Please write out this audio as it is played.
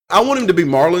I want him to be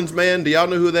Marlon's man. Do y'all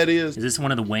know who that is? Is this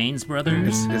one of the Wayans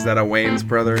brothers? Is that a Wayans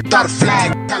brother? Start a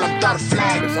flag. Tell him start a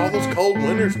flag. It's all those cold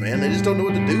winters, man. They just don't know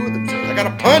what to do with themselves. I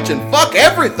gotta punch and fuck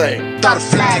everything. Start a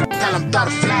flag. Tell him start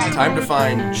a flag. Time to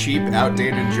find cheap,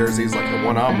 outdated jerseys like the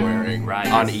one I'm wearing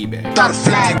on eBay. Start a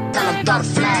flag. Tell him start a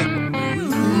flag.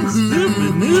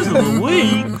 Stupid news of the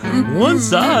week. One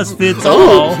size fits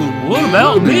all. What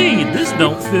about me? This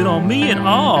don't fit on me at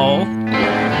all.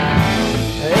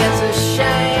 It's a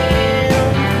shame.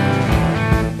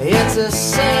 It's a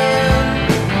sin.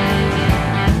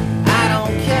 I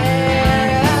don't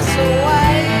care. That's the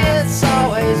way it's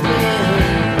always been.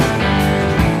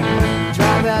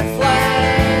 Drop that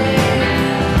flag.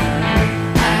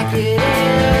 Pack it in.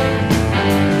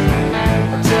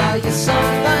 I'll tell you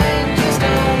something. Just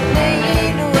don't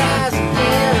need to rise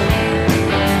again.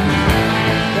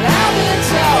 But I've been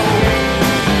told.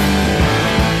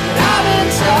 I've been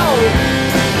told.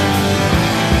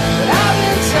 I've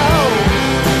been told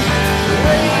to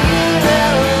leave it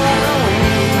alone.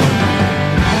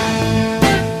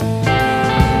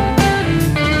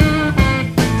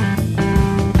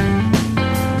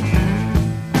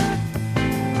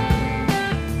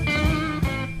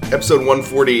 Episode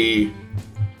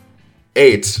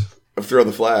 148 of Throw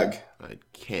the Flag. It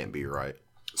can't be right.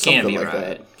 Can't be like right.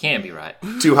 that. Can't be right.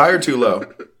 Too high or too low?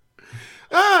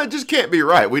 It just can't be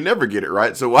right. We never get it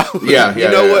right. So why? Yeah, you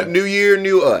know yeah. what? New year,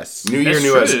 new us. New Year, That's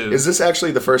new us. true. Is this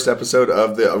actually the first episode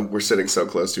of the... we're sitting so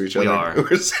close to each other. We are.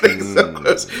 We're sitting so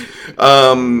close.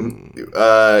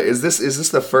 Is this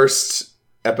the first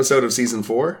episode of season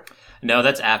 4? No,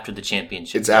 that's after the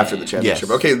championship. It's after the game. championship.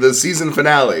 Yes. Okay, the season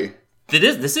finale.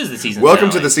 This is the season Welcome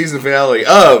to finale. the season finale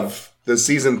of the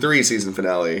season 3 season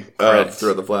finale Correct. of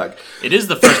Throw the Flag. It is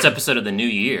the first episode of the new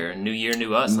year. New year,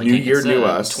 new us. Like New Hank year, said. new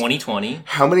us. 2020.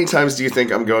 How many times do you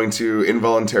think I'm going to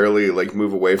involuntarily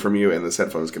move away from you and this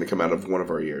headphone is going to come out of one of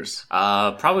our ears?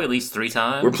 Probably at least 3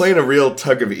 times. We're playing a real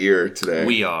tug of ear today.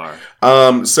 We are.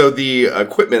 So the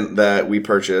equipment that we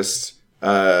purchased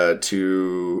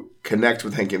to connect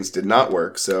with Hankins did not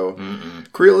work. So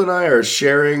Creel and I are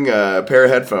sharing a pair of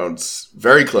headphones.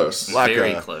 Very close. Like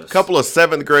Very a close. couple of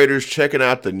 7th graders checking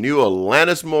out the new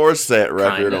Alanis Morissette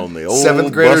record Kinda. on the old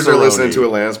 7th graders are listening to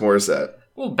Busaroni. Alanis Morissette.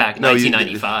 Well, back No, you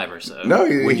 1995 or so. No,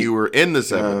 When you were in the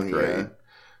 7th grade.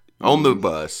 On the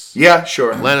bus. Yeah,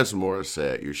 sure. Alanis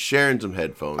Morissette, you're sharing some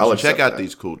headphones. I'll Check accept out that.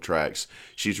 these cool tracks.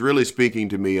 She's really speaking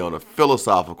to me on a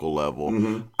philosophical level.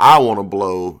 Mm-hmm. I want to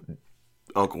blow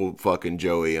Uncle fucking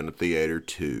Joey in the theater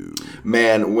too.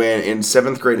 Man, when in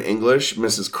 7th grade English,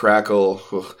 Mrs. Crackle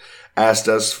asked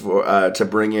us to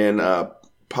bring in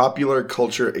popular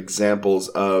culture examples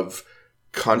of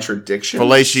contradictions.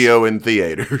 Fellatio in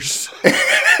theaters.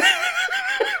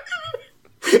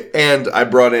 And I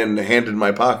brought in Hand in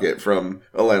My Pocket from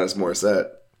Alanis Morissette.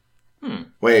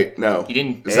 Wait, no. You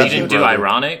didn't Is that do the-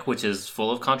 ironic, which is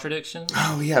full of contradictions?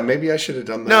 Oh, yeah, maybe I should have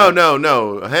done that.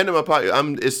 No. Hand in my pocket.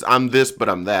 I'm this, but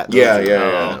I'm that. Yeah, Those are-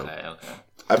 yeah. Okay.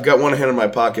 I've got one hand in my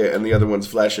pocket and the other one's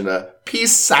flashing a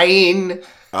peace sign.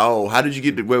 Oh, how did you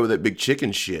get away with that big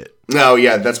chicken shit? No,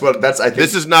 yeah, I think.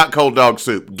 This is not cold dog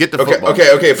soup. Get the football.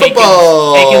 Okay,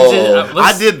 football. Hankins,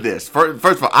 I did this. First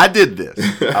of all, I did this.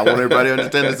 I want everybody to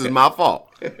understand this is my fault.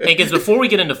 Hankins, before we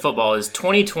get into football, is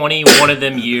 2020 one of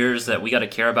them years that we got to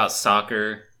care about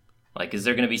soccer? Like, is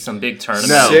there going to be some big tournament?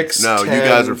 No. 6, you 10,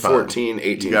 guys are fine. 14, You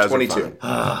 18, guys are 22.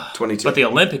 fine. 22. But the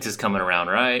Olympics is coming around,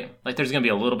 right? Like, there's going to be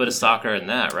a little bit of soccer in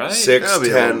that, right? 6, There'll be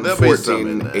 10, there'll be some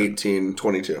in 14, that. 18,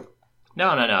 22.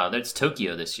 No. That's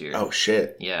Tokyo this year. Oh,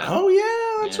 shit. Yeah. Oh,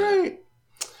 yeah, that's Yeah.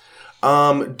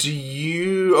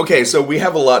 right. Okay, so we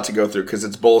have a lot to go through because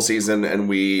it's bowl season and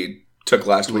we took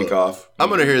last week off. I'm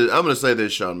gonna say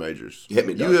this, Sean Majors. Hit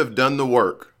me, You Doug. have done the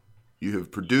work. You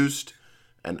have produced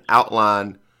an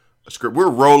outline, a script. We're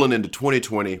rolling into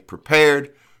 2020,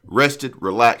 prepared, rested,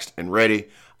 relaxed, and ready.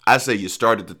 I say you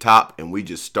start at the top and we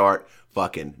just start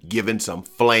fucking giving some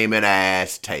flaming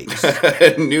ass takes.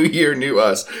 New year, new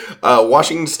us.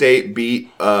 Washington State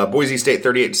beat Boise State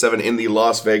 38-7 in the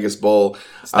Las Vegas Bowl.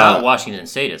 It's not Washington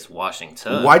State, it's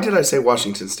Washington. Why did I say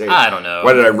Washington State? I don't know.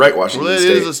 Why did I write Washington Well, it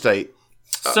State? is a state.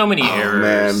 So many errors.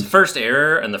 man. First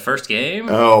error in the first game.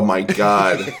 Oh my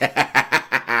god.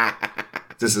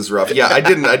 This is rough. Yeah, I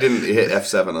didn't hit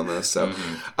F7 on this. So,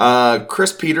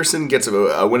 Chris Peterson gets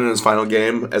a win in his final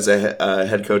game as a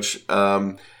head coach.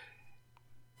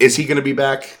 Is he going to be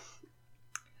back?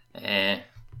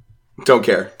 Don't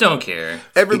care. Don't care.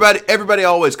 Everybody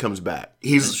always comes back.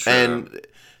 He's And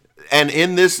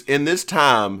in this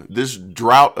time, this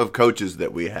drought of coaches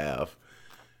that we have,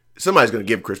 somebody's going to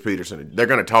give Chris Peterson. They're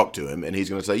going to talk to him, and he's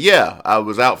going to say, "Yeah, I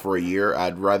was out for a year.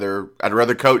 I'd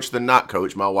rather coach than not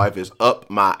coach. My wife is up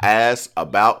my ass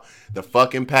about the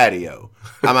fucking patio.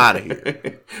 I'm out of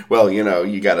here." Well,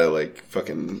 you gotta like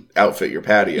fucking outfit your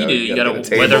patio. You do. You gotta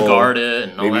get a weather table, guard it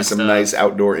and all maybe that some stuff. nice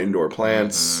outdoor indoor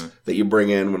plants that you bring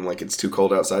in when like it's too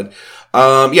cold outside.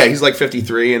 Yeah, he's like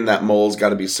 53, and that mole's got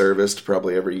to be serviced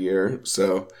probably every year.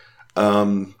 So.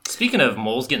 Speaking of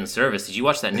moles getting serviced, did you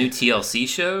watch that new TLC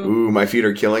show? Ooh, my feet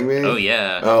are killing me. Oh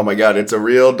yeah. Oh my god, it's a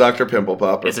real Dr. Pimple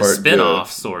Popper. It's a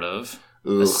spin-off, sort of.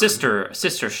 Ugh. A sister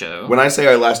show. When I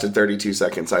say I lasted 32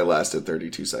 seconds, I lasted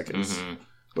 32 seconds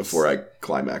before I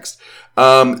climaxed.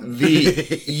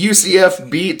 The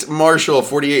UCF beat Marshall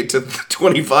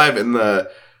 48-25 in the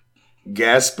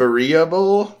Gasparilla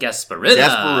Bowl.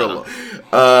 Gasparilla.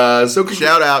 So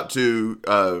shout out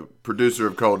to producer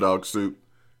of Cold Dog Soup,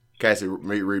 Cassie.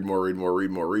 Read more.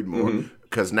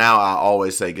 Because now I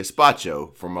always say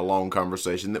gazpacho from a long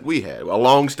conversation that we had, a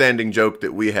long-standing joke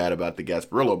that we had about the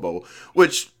Gasparilla Bowl,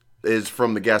 which is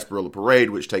from the Gasparilla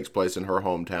Parade, which takes place in her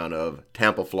hometown of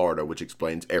Tampa, Florida, which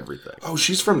explains everything. Oh,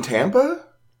 she's from Tampa?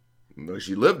 Well,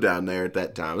 she lived down there at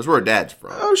that time. That's where her dad's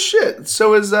from. Oh, shit.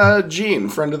 So is Gene,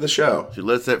 friend of the show. She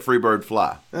lets that free bird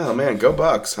fly. Oh, man. Go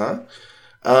Bucks, huh?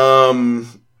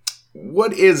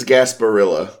 What is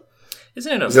Gasparilla?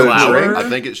 Isn't it a Is it a flower? drink? I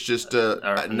think it's just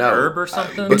An herb or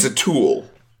something? It's a tool.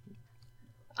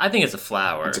 I think it's a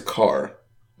flower. It's a car.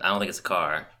 I don't think it's a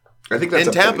car. I think that's in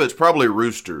a Tampa, thing. it's probably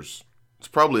roosters. It's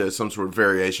probably some sort of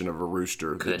variation of a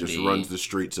rooster that Could just be. runs the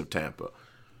streets of Tampa.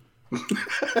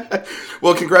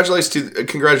 Well, congratulations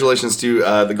to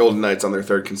the Golden Knights on their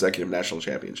third consecutive national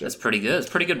championship. That's pretty good. It's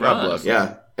a pretty good run. bless.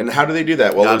 Yeah. And how do they do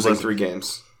that while God losing bless 3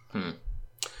 games?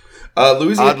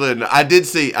 Louisiana. Oddly enough, I did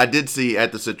see at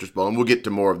the Citrus Bowl, and we'll get to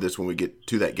more of this when we get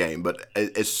to that game. But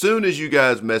as soon as you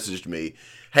guys messaged me,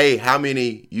 "Hey, how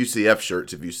many UCF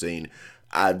shirts have you seen?"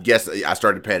 I guess I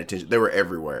started paying attention. They were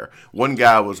everywhere. One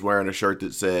guy was wearing a shirt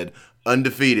that said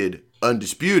 "Undefeated,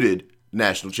 Undisputed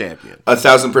National Champion."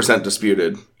 1,000%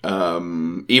 disputed.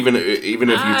 Even if you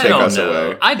I take don't us know.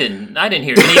 away. I didn't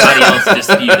hear anybody else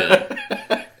dispute it.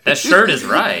 That shirt is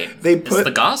right. It's the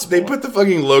gospel. They put the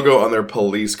fucking logo on their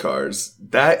police cars.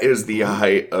 That is the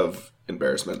height of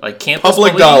embarrassment. like campus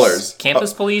public police, dollars.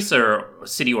 campus police, or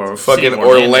city or Fucking city of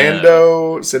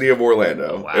Orlando, city of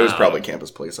Orlando. Wow. It was probably campus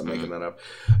police. I'm making that up.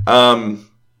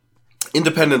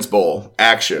 Independence Bowl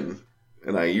action,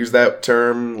 and I use that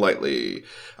term lightly.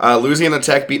 Louisiana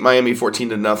Tech beat Miami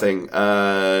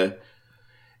 14-0.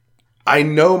 I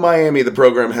know Miami, the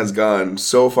program has gone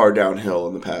so far downhill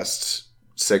in the past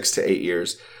 6 to 8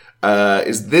 years.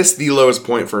 Is this the lowest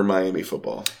point for Miami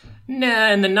football? Nah,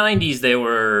 in the 90s they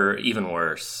were even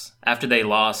worse. After they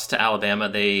lost to Alabama,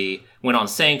 they went on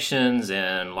sanctions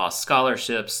and lost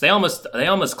scholarships. They almost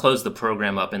closed the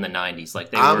program up in the 90s. Like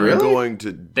I'm were going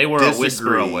to they were a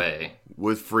whisper disagree away.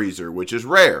 with Freezer, which is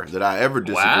rare that I ever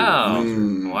disagree Wow. with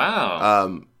Freezer.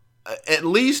 Wow. At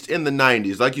least in the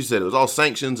 90s, like you said, it was all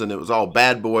sanctions and it was all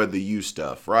bad boy the U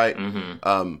stuff, right?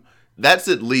 That's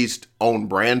at least on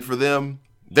brand for them.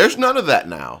 There's none of that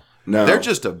now. No. They're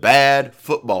just a bad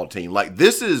football team. Like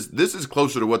this is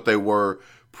closer to what they were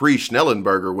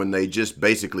pre-Schnellenberger when they just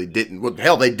basically didn't. Well,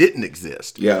 hell, they didn't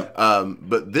exist. Yeah.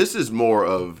 But this is more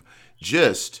of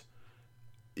just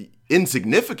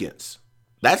insignificance.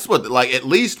 That's what, like, at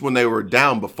least when they were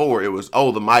down before, it was,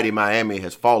 oh, the mighty Miami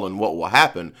has fallen. What will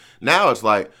happen? Now it's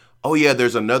like, oh yeah,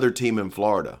 there's another team in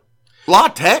Florida. La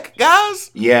Tech, guys?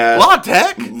 Yeah. La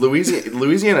Tech?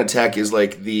 Louisiana Tech is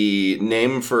like the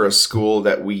name for a school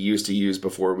that we used to use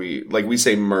before we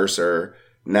say Mercer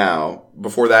now.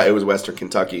 Before that, it was Western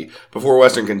Kentucky. Before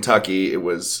Western Kentucky, it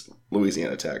was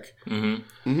Louisiana Tech. Except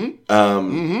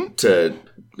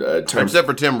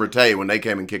for Tim Rattay when they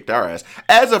came and kicked our ass.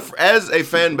 As a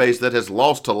fan base that has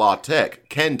lost to La Tech,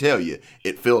 can tell you,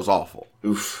 it feels awful.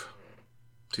 Oof.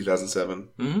 2007.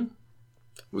 It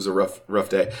was a rough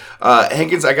day.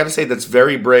 Hankins, I got to say that's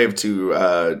very brave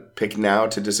to pick now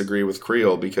to disagree with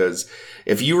Creel, because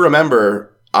if you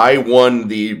remember, I won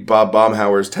the Bob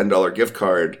Baumhauer's $10 gift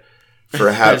card for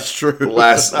That's true.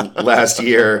 last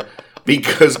year,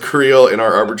 because Creel in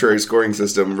our arbitrary scoring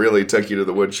system really took you to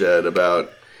the woodshed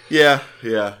about. Yeah.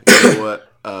 You know what?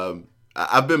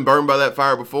 I've been burned by that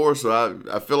fire before, so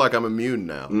I feel like I'm immune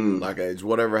now. Like it's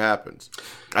whatever happens.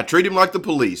 I treat him like the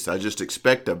police. I just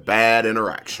expect a bad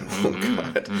interaction. Oh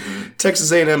God! Texas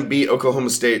A&M beat Oklahoma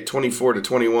State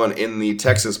 24-21 in the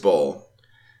Texas Bowl.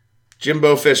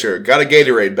 Jimbo Fisher got a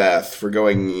Gatorade bath for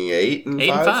going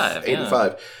 8-5,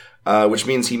 8-5, which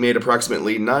means he made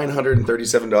approximately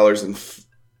 $937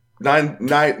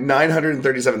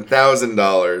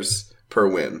 $937,000 per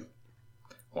win.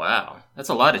 Wow, that's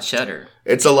a lot of cheddar.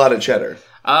 It's a lot of cheddar.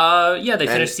 Yeah, they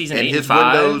finished season 8 and and his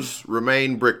 5. windows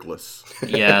remain brickless.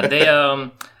 Yeah,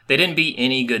 they didn't beat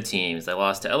any good teams. They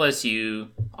lost to LSU,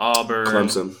 Auburn,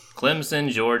 Clemson,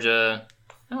 Georgia.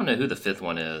 I don't know who the fifth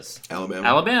one is.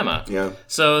 Alabama. Yeah.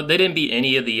 So they didn't beat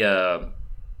any of the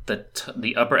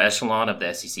upper echelon of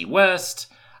the SEC West.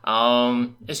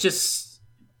 It's just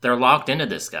they're locked into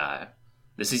this guy.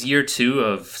 This is year 2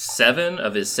 of 7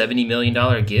 of his $70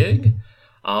 million gig.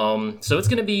 So it's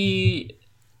going to be.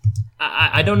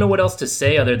 I don't know what else to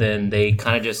say other than they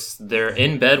kind of they're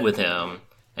in bed with him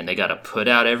and they got to put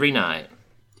out every night.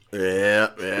 Yeah.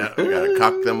 We gotta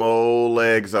cock them old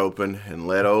legs open and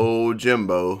let old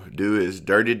Jimbo do his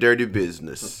dirty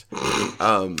business.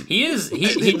 He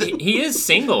is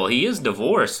single. He is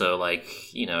divorced. So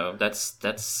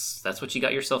that's what you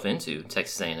got yourself into,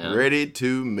 Texas A&M. Ready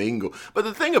to mingle. But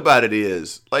the thing about it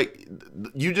is,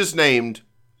 you just named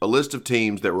a list of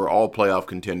teams that were all playoff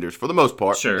contenders for the most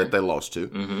part that they lost to.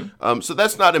 Mm-hmm. So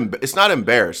that's it's not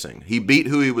embarrassing. He beat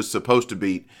who he was supposed to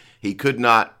beat. He could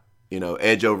not,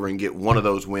 edge over and get one of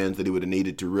those wins that he would have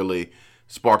needed to really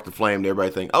spark the flame to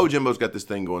everybody think, oh, Jimbo's got this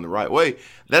thing going the right way.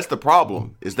 That's the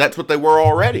problem, is that's what they were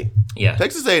already. Yeah.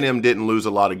 Texas A&M didn't lose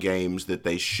a lot of games that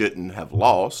they shouldn't have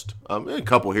lost. A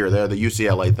couple here or there. The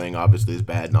UCLA thing obviously is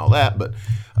bad and all that, but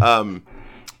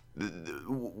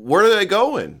where are they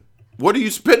going? What are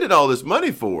you spending all this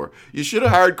money for? You should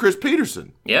have hired Chris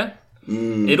Peterson. Yeah.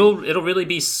 It'll really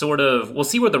be sort of, we'll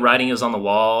see where the writing is on the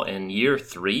wall in year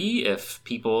 3 if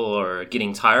people are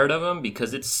getting tired of him,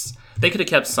 because they could have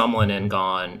kept Sumlin and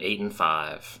gone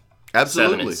 8-5,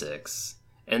 absolutely 7-6,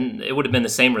 and it would have been the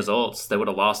same results. They would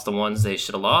have lost the ones they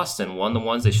should have lost and won the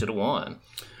ones they should have won.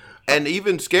 And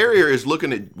even scarier is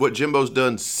looking at what Jimbo's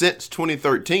done since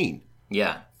 2013.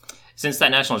 Yeah. Since that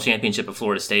national championship at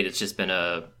Florida State, it's just been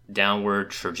a downward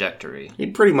trajectory. He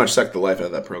pretty much sucked the life out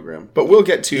of that program. But we'll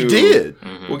get to... He did.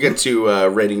 Mm-hmm. We'll get to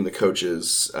rating the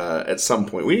coaches at some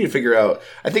point. We need to figure out...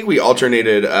 I think we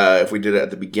alternated if we did it at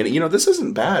the beginning. This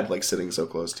isn't bad, sitting so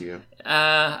close to you.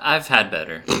 I've had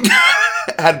better.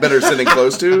 Had better sitting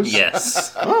close to?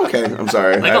 Yes. Oh, okay. I'm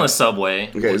sorry. On the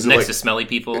subway, okay, next to smelly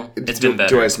people. It's been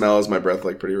better. Do I smell? Is my breath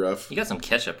pretty rough? You got some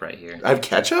ketchup right here. I have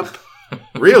ketchup?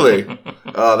 Really?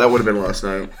 Oh, that would have been last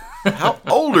night. How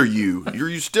old are you? Are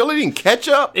you still eating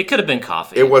ketchup? It could have been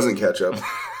coffee. It wasn't ketchup.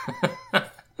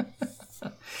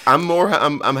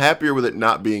 I'm happier with it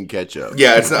not being ketchup.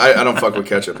 Yeah, it's not, I don't fuck with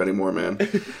ketchup anymore, man.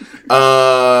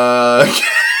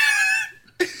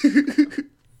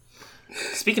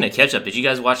 Speaking of ketchup, did you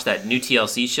guys watch that new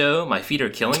TLC show, My Feet Are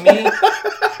Killing Me?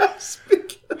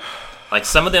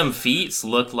 Some of them feet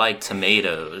look like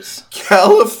tomatoes.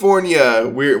 California,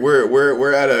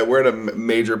 we're at a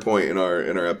major point in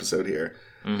our episode here,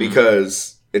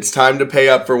 because it's time to pay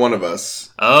up for one of us.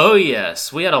 Oh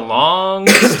yes, we had a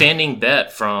long-standing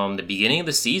bet from the beginning of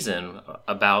the season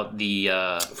about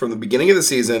from the beginning of the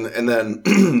season, and then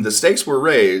the stakes were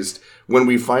raised when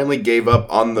we finally gave up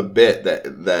on the bit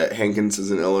that Hankins is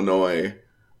an Illinois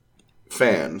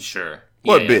fan. Sure.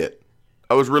 What bit?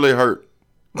 I was really hurt.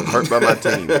 I'm hurt by my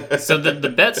team. So the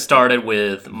bet started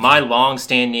with my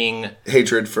long-standing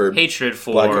hatred for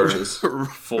black coaches.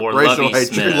 For Racial Lovie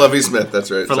hatred. Smith. Lovie Smith,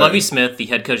 that's right. For Lovie Smith, the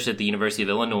head coach at the University of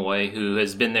Illinois, who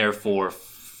has been there for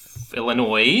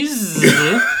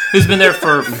who's been there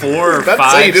for 4 or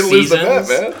 5 didn't lose seasons,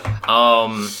 the bet,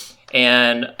 man.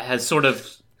 And has sort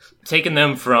of taken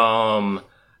them from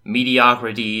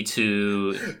mediocrity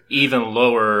to even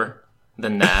lower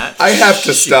than that. I have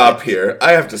to stop here.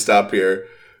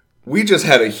 We just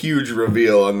had a huge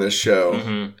reveal on this show.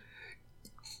 Mm-hmm.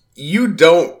 You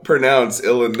don't pronounce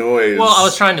Illinois. Well, I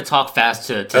was trying to talk fast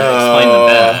to explain the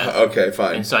bet. Okay,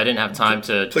 fine. And so I didn't have time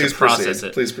to process proceed.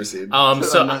 it. Please proceed.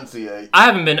 So I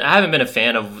haven't been a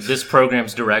fan of this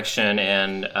program's direction,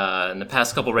 and in the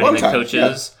past couple rating the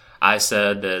coaches, I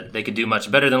said that they could do much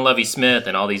better than Lovie Smith,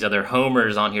 and all these other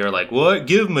homers on here are like, what?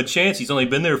 Give him a chance. He's only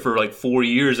been there for 4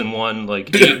 years and won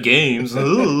 8 games.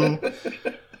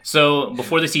 So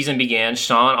before the season began,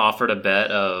 Sean offered a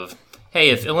bet of, hey,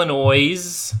 if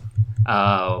Illinois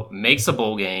makes a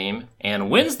bowl game and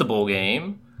wins the bowl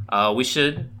game, we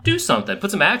should do something,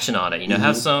 put some action on it.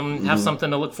 Have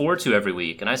something to look forward to every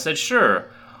week. And I said,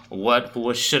 sure.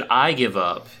 What should I give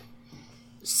up?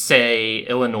 Say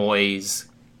Illinois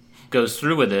goes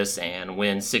through with this and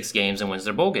wins 6 games and wins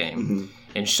their bowl game. Mm-hmm.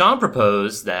 And Sean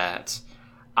proposed that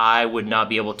I would not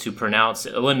be able to pronounce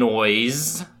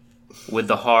Illinois with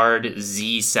the hard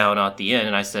Z sound at the end.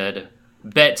 And I said,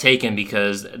 bet taken,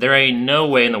 because there ain't no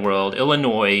way in the world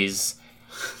Illinois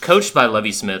coached by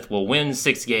Lovie Smith, will win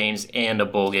 6 games and a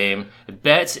bowl game.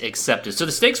 Bets accepted. So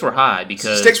the stakes were high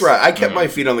because... Stakes were high. I kept my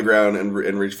feet on the ground and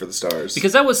reached for the stars.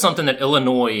 Because that was something that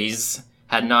Illinois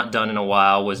had not done in a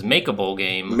while, was make a bowl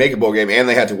game. Make a bowl game, and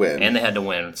they had to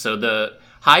win. So the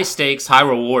high stakes, high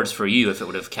rewards for you if it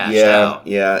would have cashed out.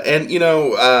 Yeah. And,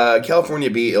 California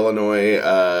beat Illinois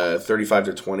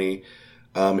 35-20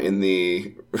 in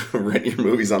the Rent Your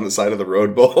Movies on the Side of the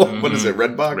Road Bowl. Mm-hmm. What is it,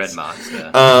 Redbox? Redbox,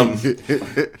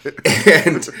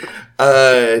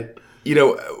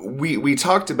 And, we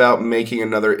talked about making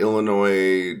another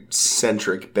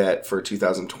Illinois-centric bet for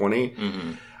 2020.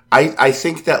 Mm-hmm. I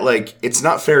think that, it's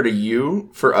not fair to you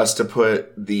for us to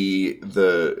put the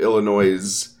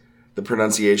Illinois' the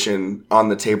pronunciation on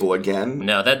the table again.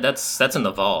 No, that's in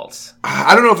the vaults.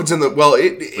 I don't know if it's in the... Well,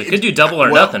 we could do double or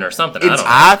nothing or something. I don't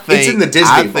know. It's in the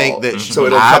Disney vault, so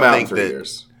it'll come out in 3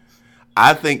 years.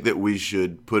 I think that we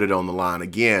should put it on the line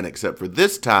again, except for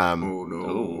this time. Oh,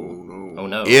 no. Oh,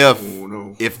 no.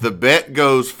 If the bet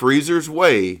goes Freezer's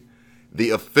way, the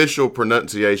official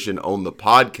pronunciation on the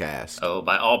podcast...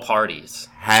 by all parties.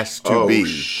 ...has to be...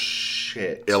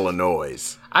 Shit.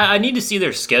 Illinois. I need to see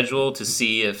their schedule to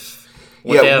see if...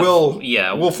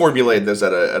 We'll formulate this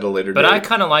at a later date. But I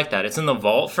kind of like that. It's in the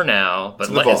vault for now, but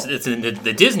it's in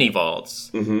the Disney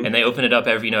vaults, and they open it up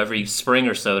every spring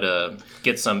or so to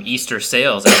get some Easter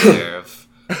sales out there of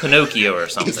Pinocchio or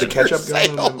something. Is the ketchup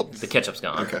gone? The ketchup's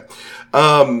gone. Okay.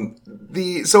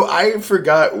 So I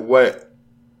forgot what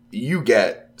you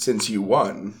get since you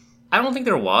won. I don't think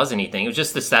there was anything. It was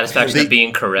just the satisfaction of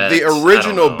being correct. The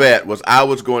original bet was I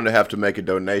was going to have to make a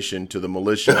donation to the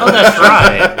militia. Oh, that's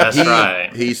right. That's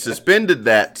right. He suspended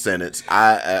that sentence.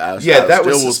 I that still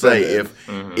was will say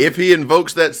suspended. if he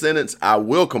invokes that sentence, I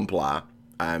will comply.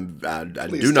 I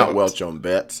do not welch on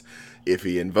bets. If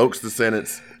he invokes the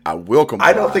sentence, I will comply.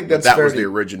 I don't think that's that fair was the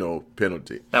original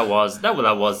penalty. That was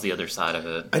the other side of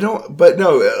it.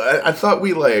 I thought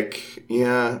we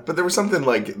but there was something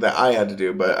that I had to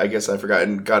do, but I guess I forgot,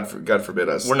 and God forbid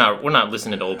us. We're not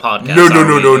listening to old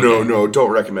podcasts. No,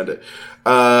 don't recommend it.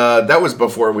 That was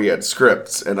before we had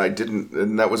scripts, and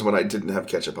that was when I didn't have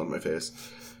ketchup on my face.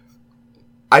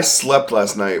 I slept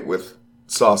last night with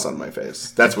sauce on my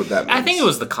face. That's what that means. I think it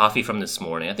was the coffee from this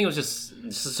morning. I think it was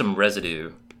just some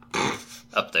residue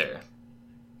up there.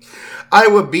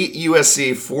 Iowa beat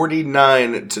USC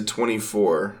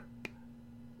 49-24.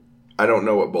 I don't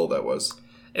know what bowl that was.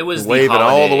 It was wave it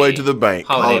all the way to the bank.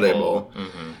 Holiday Bowl.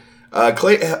 Mm-hmm.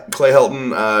 Clay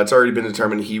Helton. It's already been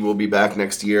determined he will be back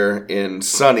next year in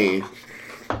sunny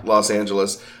Los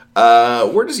Angeles.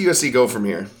 Where does USC go from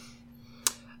here?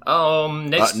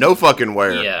 No fucking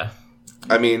where. Yeah.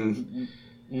 I mean,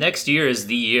 next year is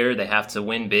the year they have to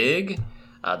win big.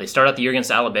 They start out the year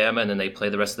against Alabama, and then they play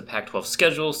the rest of the Pac-12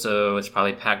 schedule, so it's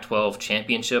probably Pac-12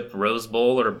 championship, Rose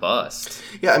Bowl, or bust.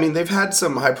 Yeah, I mean, they've had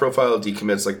some high-profile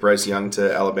decommits like Bryce Young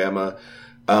to Alabama.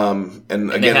 And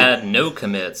again, they had no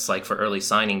commits for early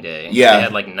signing day. Yeah. They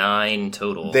had 9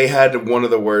 total. They had one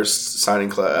of the worst signing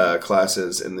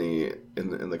classes in the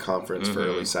conference for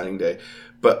early signing day.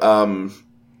 But I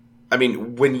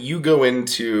mean, when you go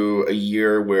into a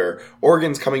year where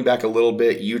Oregon's coming back a little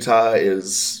bit, Utah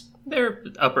is... They're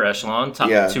upper echelon, top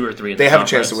 2 or 3 in the conference. They have a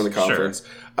chance to win the conference.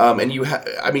 Sure. And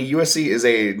USC is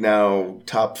a now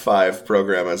top 5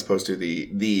 program as opposed to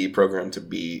the program to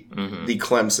beat the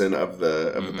Clemson of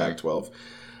the Pac-12.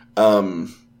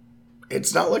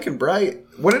 It's not looking bright.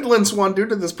 What did Lynn Swann do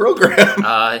to this program?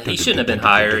 He shouldn't have been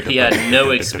hired. He had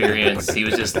no experience. He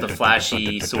was just the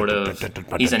flashy sort of,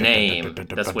 he's a name.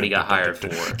 That's what he got hired for.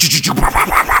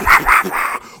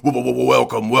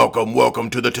 Welcome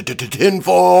to the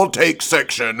tinfoil take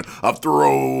section of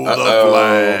Throw the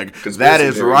Flag. That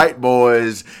is right,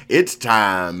 boys. It's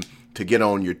time to get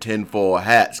on your tinfoil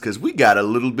hats because we got a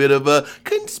little bit of a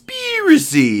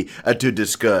conspiracy to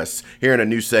discuss here in a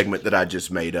new segment that I just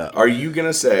made up. Are you going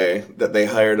to say that they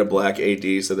hired a black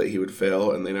AD so that he would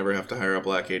fail and they never have to hire a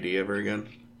black AD ever again?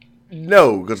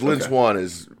 No, because Lynn Swann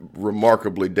is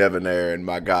remarkably debonair, and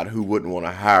my God, who wouldn't want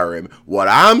to hire him? What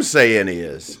I'm saying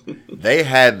is they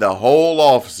had the whole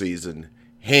offseason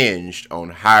hinged on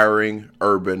hiring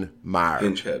Urban Meyer.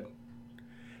 Hingehead.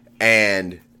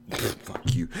 And...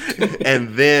 fuck you.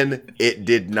 And then it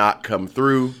did not come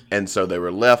through, and so they were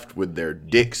left with their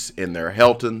dicks in their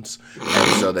Heltons,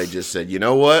 and so they just said, you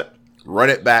know what? Run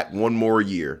it back one more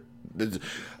year. The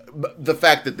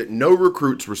fact that no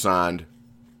recruits were signed,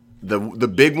 the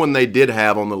big one they did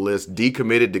have on the list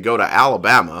decommitted to go to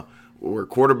Alabama, where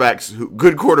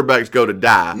good quarterbacks go to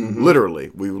die. Literally.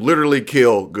 We literally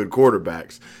kill good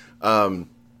quarterbacks. I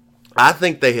I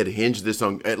think they had hinged this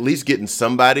on at least getting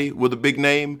somebody with a big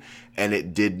name, and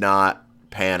it did not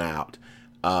pan out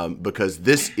because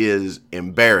this is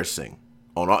embarrassing.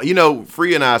 On all,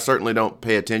 Free and I certainly don't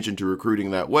pay attention to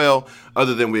recruiting that well,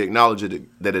 other than we acknowledge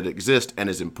that it exists and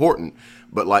is important.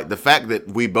 But like the fact that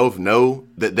we both know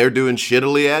that they're doing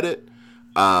shittily at it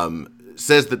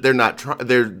says that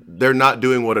they're not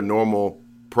doing what a normal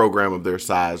program of their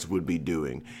size would be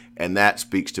doing, and that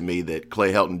speaks to me that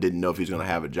Clay Helton didn't know if he's going to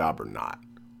have a job or not.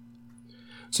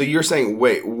 So you're saying,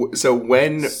 wait, so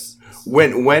when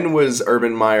was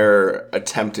Urban Meyer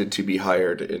attempted to be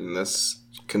hired in this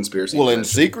conspiracy? Well, in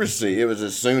secrecy, it was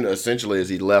as soon, essentially, as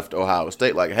he left Ohio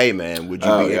State. Like, hey, man, would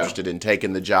you be interested in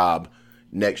taking the job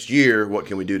next year? What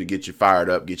can we do to get you fired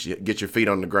up, get your feet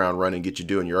on the ground running, get you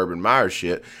doing your Urban Meyer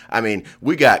shit? I mean,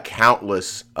 we got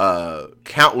countless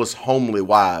homely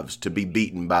wives to be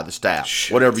beaten by the staff.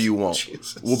 Shit. Whatever you want,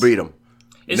 Jesus. We'll beat them.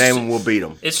 Name them, we'll beat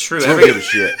them. It's true. We don't give a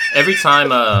shit. Every time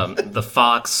the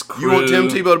Fox crew... You want Tim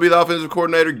Tebow to be the offensive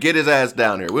coordinator? Get his ass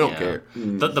down here. We don't care.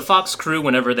 The Fox crew,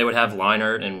 whenever they would have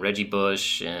Leinart and Reggie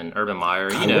Bush and Urban Meyer,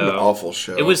 what an awful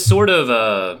show. It was sort of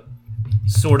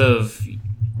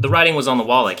the writing was on the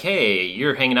wall, like, hey,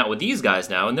 you're hanging out with these guys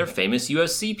now, and they're famous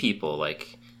USC people.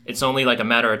 Like, it's only like a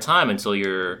matter of time until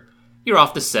you're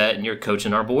off the set and you're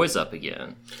coaching our boys up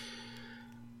again.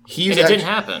 It didn't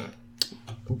happen.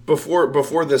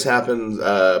 Before this happens,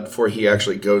 before he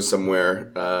actually goes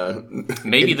somewhere,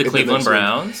 maybe the Cleveland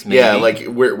Browns. Maybe. Yeah, like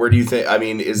where do you think? I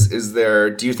mean, is there?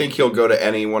 Do you think he'll go to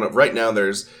any one of? Right now,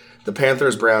 there's the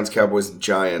Panthers, Browns, Cowboys, and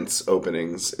Giants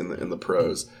openings in the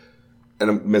pros,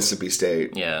 and Mississippi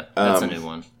State. Yeah, that's a new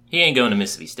one. He ain't going to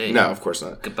Mississippi State. No, of course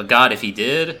not. But God, if he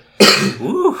did,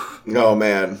 woo. Oh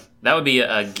man. That would be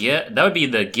a get. That would be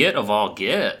the get of all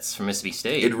gets for Mississippi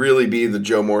State. It'd really be the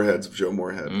Joe Moorheads of Joe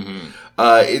Moorhead.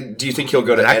 Mm-hmm. Do you think he'll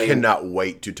go to any? I cannot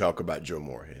wait to talk about Joe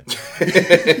Moorhead.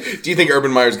 Do you think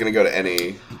Urban Meyer's going to go to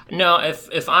any? No,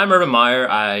 if I'm Urban Meyer,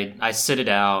 I sit it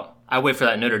out. I wait for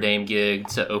that Notre Dame gig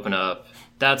to open up.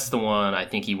 That's the one I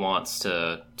think he wants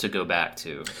to go back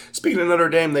to. Speaking of Notre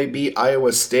Dame, they beat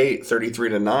Iowa State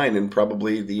 33-9 in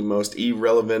probably the most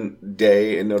irrelevant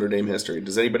day in Notre Dame history.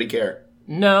 Does anybody care?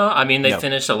 No, I mean they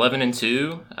finished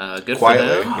 11-2. Good quietly,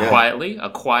 for them. Yeah. Quietly, a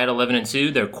quiet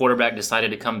 11-2. Their quarterback decided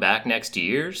to come back next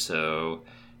year, so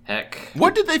heck.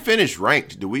 What did they finish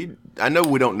ranked? I know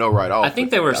we don't know right off. I think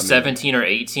they were 17 or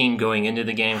 18 going into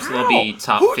the game, so they'll be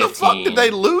top 15. Who the fuck did they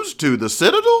lose to? The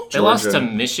Citadel? They lost to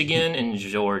Michigan and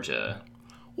Georgia.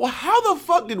 Well, how the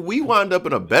fuck did we wind up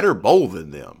in a better bowl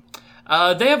than them?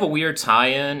 They have a weird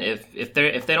tie-in. If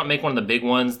they don't make one of the big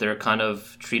ones, they're kind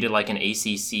of treated like an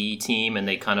ACC team, and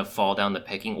they kind of fall down the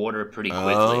pecking order pretty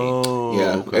quickly. Oh,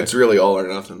 yeah, okay. It's really all or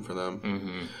nothing for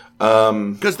them.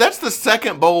 Mm-hmm. Because that's the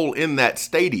second bowl in that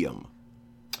stadium.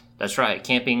 That's right,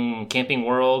 Camping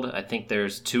World. I think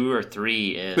there's 2 or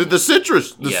 3 in the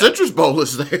Citrus. The Citrus Bowl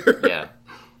is there. Yeah,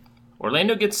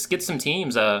 Orlando gets some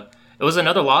teams. It was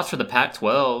another loss for the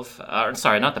Pac-12.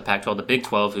 Sorry, not the Pac-12, the Big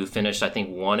 12, who finished, I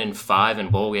think, 1-5 in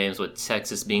bowl games, with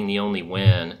Texas being the only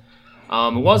win.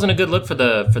 It wasn't a good look for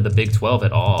the Big 12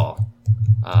 at all.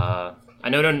 I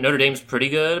know Notre Dame's pretty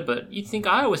good, but you'd think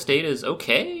Iowa State is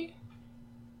okay.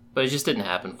 But it just didn't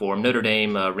happen for them. Notre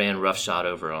Dame ran roughshod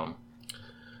over them.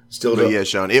 Yeah,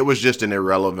 Sean, it was just an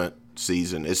irrelevant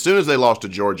season. As soon as they lost to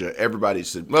Georgia, everybody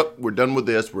said, well, we're done with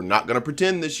this. We're not going to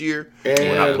pretend this year.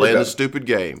 We're not playing the stupid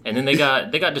game. And then they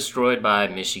got destroyed by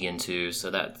Michigan, too,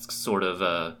 so that sort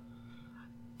of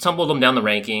tumbled them down the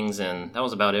rankings, and that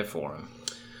was about it for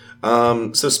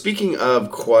them. So speaking of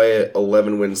quiet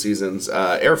 11-win seasons,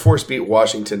 Air Force beat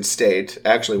Washington State,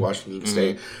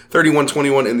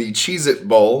 31-21 in the Cheez-It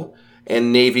Bowl,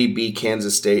 and Navy beat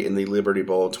Kansas State in the Liberty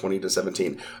Bowl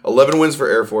 20-17. 11 wins for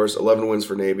Air Force, 11 wins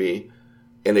for Navy,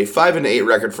 and a 5-8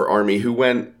 record for Army, who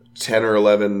went 10 or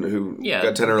 11,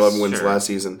 got 10 or 11 wins last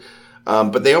season.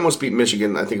 But they almost beat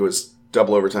Michigan. I think it was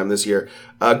double overtime this year.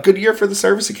 Good year for the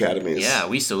service academies. Yeah,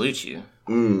 we salute you.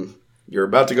 You're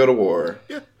about to go to war.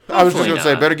 Yeah. I was just going to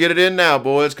say, better get it in now,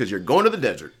 boys, because you're going to the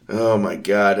desert. Oh, my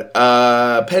God.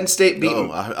 Penn State beat...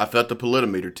 Oh, I felt the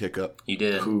politimeter tick up. You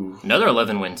did. Ooh. Another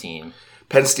 11-win team.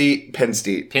 Penn State. Penn's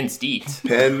Teat.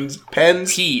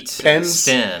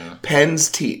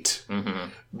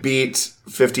 Beat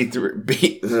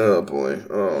 53... Oh, boy.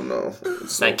 Oh, no.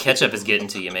 That ketchup is getting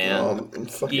to you, man.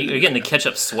 You're getting the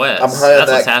ketchup sweats.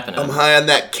 What's happening. I'm high on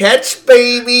that catch,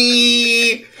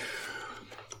 baby!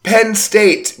 Penn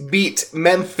State beat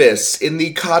Memphis in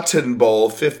the Cotton Bowl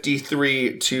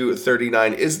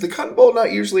 53-39. Is the Cotton Bowl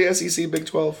not usually SEC Big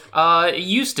 12? It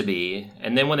used to be.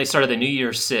 And then when they started the New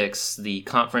Year's 6, the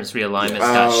conference realignments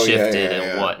got shifted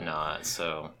and whatnot.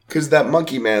 So Because that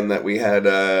monkey man that we had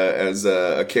as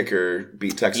a kicker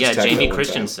beat Texas Tech. Jamie that one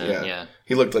Christensen. time. Yeah.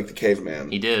 He looked like the caveman.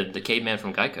 He did. The caveman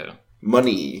from Geico.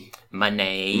 Money,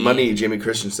 Jamie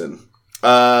Christensen.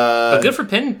 But good for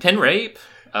Penn Rape.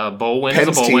 Bowl win is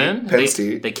a bowl win. Penn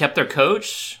State. They kept their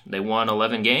coach. They won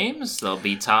 11 games. They'll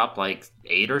be top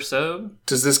 8 or so.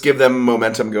 Does this give them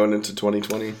momentum going into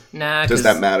 2020? Nah. Does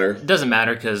that matter? It doesn't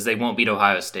matter because they won't beat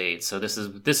Ohio State. So this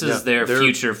is their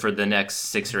future for the next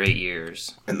 6 or 8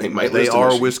 years. And they might. They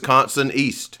are Wisconsin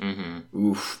East. Mm-hmm.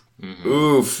 Oof. Mm-hmm.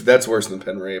 Oof. That's worse than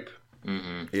Penn Rape.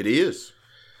 Mm-hmm. It is.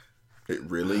 It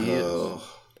really is.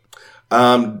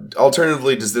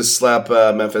 Alternatively, does this slap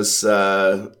Memphis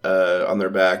on their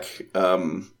back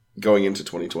going into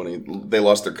 2020? They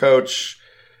lost their coach.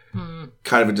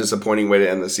 Kind of a disappointing way to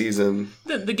end the season.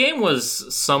 The game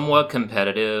was somewhat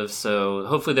competitive, so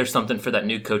hopefully there's something for that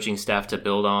new coaching staff to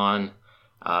build on.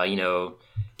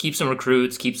 Keep some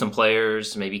recruits, keep some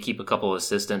players, maybe keep a couple of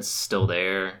assistants still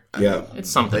there. Yeah.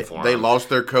 It's something for them. They lost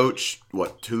their coach,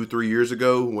 2-3 years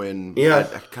ago when... Yeah.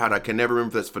 I can never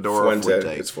remember if that's Fedora or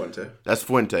Fuente. It's Fuente. That's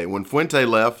Fuente. When Fuente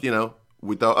left,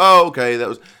 we thought, oh, okay, that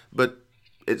was... But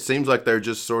it seems like they're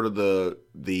just sort of the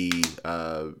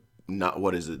not,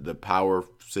 what is it, the power...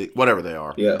 Whatever they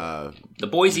are. Yeah. The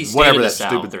Boise State of the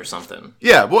South or something.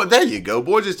 Yeah, well, there you go.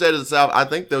 Boise State of the South. I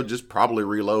think they'll just probably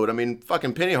reload. I mean,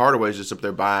 fucking Penny Hardaway's just up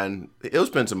there buying. He'll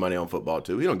spend some money on football,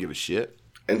 too. He don't give a shit.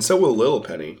 And so will Little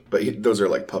Penny, but those are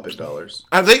like puppet dollars.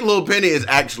 I think Little Penny is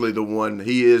actually the one.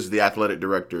 He is the athletic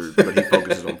director, but he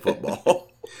focuses on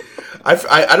football.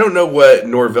 I don't know what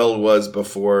Norvell was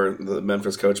before the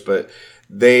Memphis coach, but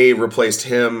they replaced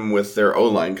him with their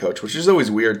O-line coach, which is always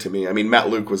weird to me. I mean, Matt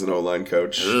Luke was an O-line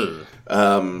coach.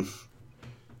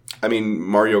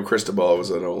 Mario Cristobal was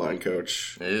an O-line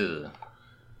coach. Ugh.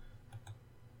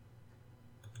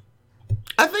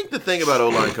 I think the thing about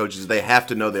O-line coaches is they have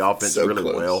to know the offense really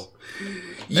close. Well.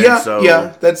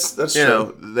 Yeah, that's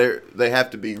true. They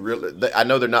have to be really. I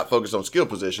know they're not focused on skill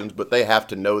positions, but they have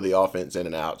to know the offense in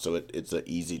and out, so it's an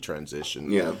easy transition.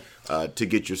 Yeah. To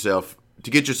get yourself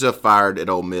fired at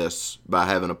Ole Miss by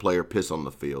having a player piss on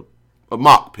the field, a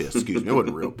mock piss. Excuse me, it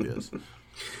wasn't real piss.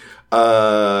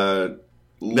 That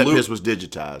piss was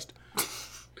digitized.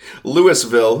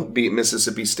 Louisville beat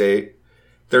Mississippi State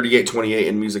 38-28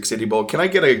 in Music City Bowl. Can I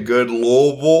get a good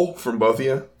Louisville from both of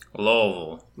you?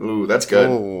 Louisville. Ooh, that's good.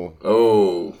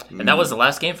 Oh. And that was the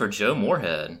last game for Joe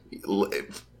Moorhead.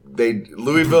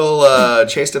 Louisville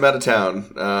chased him out of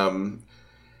town.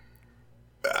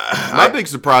 My big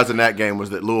surprise in that game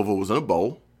was that Louisville was in a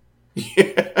bowl.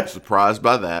 Yeah. Surprised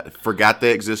by that. Forgot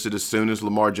they existed as soon as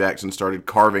Lamar Jackson started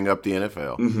carving up the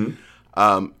NFL.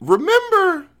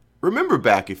 Mm-hmm. Remember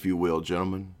back, if you will,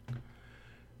 gentlemen.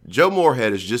 Joe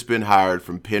Moorhead has just been hired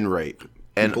from Penn Rape,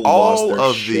 and all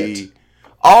of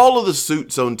the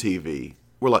suits on TV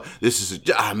were like, "This is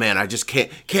man, I just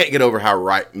can't get over how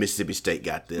right Mississippi State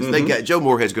got this. Mm-hmm. They got Joe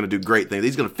Moorhead's going to do great things.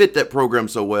 He's going to fit that program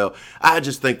so well. I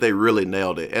just think they really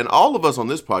nailed it." And all of us on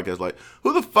this podcast like,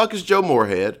 who the fuck is Joe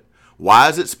Moorhead? Why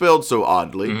is it spelled so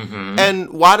oddly? Mm-hmm. And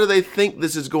why do they think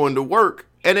this is going to work?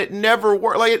 And it never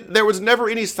worked. There was never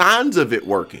any signs of it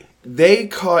working. They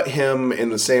caught him in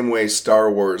the same way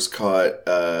Star Wars caught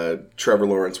Trevor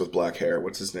Lawrence with black hair.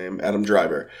 What's his name? Adam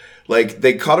Driver.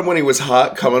 They caught him when he was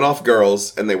hot, coming off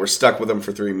girls, and they were stuck with him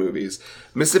for 3 movies.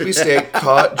 Mississippi State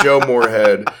caught Joe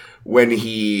Moorhead when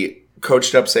he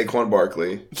coached up Saquon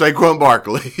Barkley.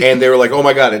 And they were like, oh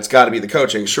my God, it's got to be the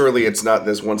coaching. Surely it's not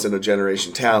this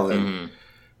once-in-a-generation talent.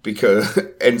 Mm-hmm.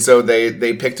 And so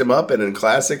they picked him up, and in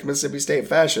classic Mississippi State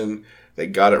fashion, they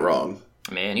got it wrong.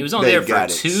 Man, he was on there for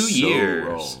 2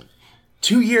 years.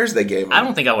 2 years they gave him. I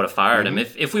don't think I would have fired him.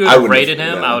 If we would have rated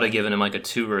him, I would have given him a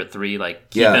 2 or a 3.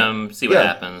 Keep him, see what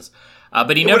happens.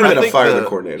 But he never got to fire the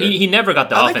coordinator. He never got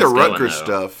the I offense think the going, Rutgers though.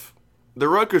 stuff. The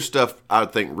Rutgers stuff, I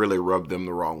think, really rubbed them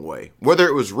the wrong way. Whether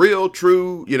it was real,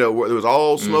 true, whether it was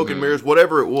all smoke and mirrors,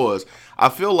 whatever it was, I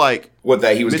feel like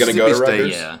that he was going to go to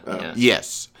Rutgers? Yeah.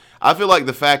 Yes, I feel like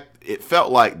the fact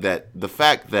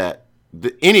that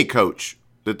any coach,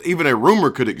 that even a rumor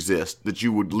could exist that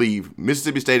you would leave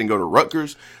Mississippi State and go to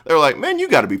Rutgers, they were like, man, you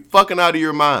got to be fucking out of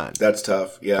your mind. That's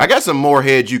tough, yeah. I got some more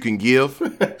heads you can give.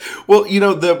 Well,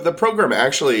 the program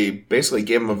actually basically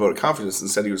gave him a vote of confidence and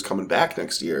said he was coming back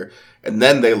next year. And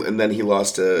then he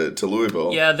lost to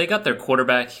Louisville. Yeah, they got their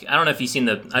quarterback. I don't know if you've seen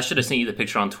I should have sent you the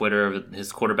picture on Twitter.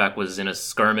 His quarterback was in a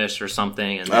skirmish or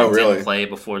something and then didn't play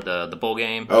before the bowl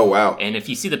game. Oh, wow. And if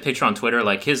you see the picture on Twitter,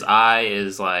 his eye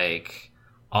is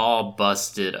all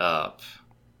busted up.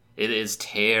 It is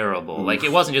terrible. Oof.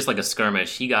 It wasn't just a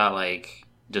skirmish. He got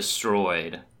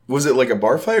destroyed. Was it a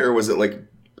bar fight or was it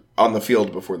on the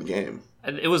field before the game?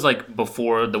 It was like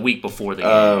the week before the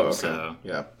game. Okay. So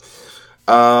Yeah.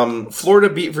 Florida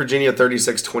beat Virginia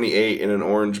 36-28 in an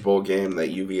Orange Bowl game that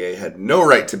UVA had no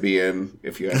right to be in,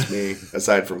 if you ask me,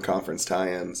 aside from conference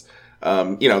tie-ins.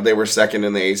 They were second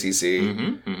in the ACC.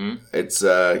 It's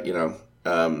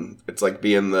it's like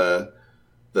being the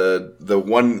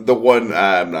one.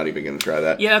 I'm not even going to try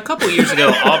that. yeah, a couple years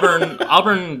ago,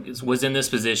 Auburn was in this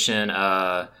position.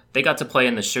 They got to play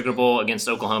in the Sugar Bowl against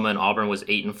Oklahoma, and Auburn was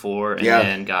 8-4, and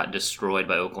then got destroyed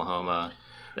by Oklahoma.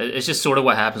 It's just sort of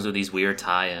what happens with these weird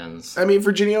tie-ins. I mean,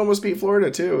 Virginia almost beat Florida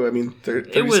too. I mean,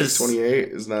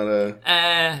 36-28 is not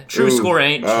a true score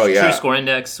ain't. Oh, yeah. True score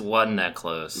index wasn't that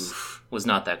close. Was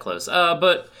not that close.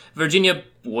 But Virginia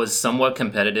was somewhat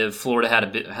competitive. Florida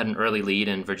had an early lead,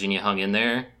 and Virginia hung in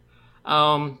there.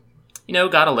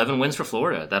 Got 11 wins for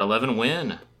Florida. That 11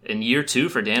 win in year 2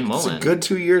 for Dan Mullen. It's a good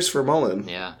 2 years for Mullen.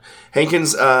 Yeah.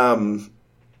 Hankins, is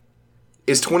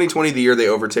 2020 the year they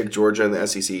overtake Georgia in the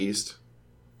SEC East?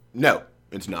 No,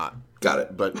 it's not. Got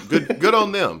it. But good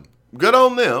on them. Good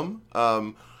on them.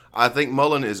 I think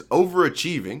Mullen is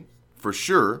overachieving for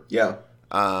sure. Yeah.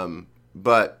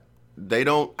 But they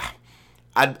don't.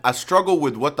 I struggle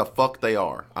with what the fuck they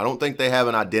are. I don't think they have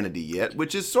an identity yet,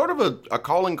 which is sort of a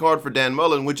calling card for Dan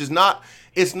Mullen, which is not.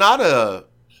 It's not even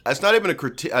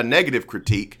a negative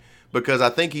critique, because I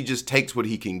think he just takes what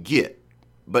he can get.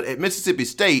 But at Mississippi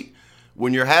State,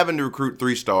 when you're having to recruit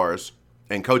 3 stars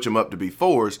and coach them up to be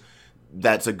 4s,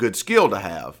 that's a good skill to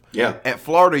have. Yeah. At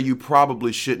Florida, you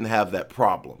probably shouldn't have that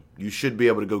problem. You should be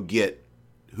able to go get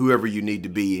whoever you need to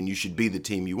be, and you should be the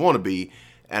team you want to be.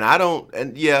 And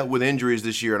with injuries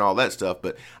this year and all that stuff,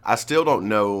 but I still don't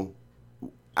know.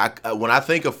 When I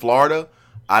think of Florida,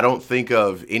 I don't think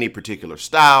of any particular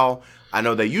style. I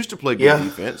know they used to play good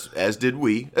defense, as did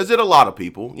a lot of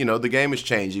people. The game is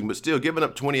changing, but still, giving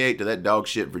up 28 to that dog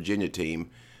shit Virginia team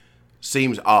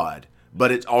seems odd.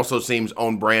 But it also seems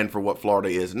on brand for what Florida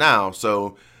is now.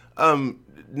 So, no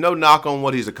knock on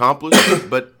what he's accomplished.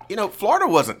 But, Florida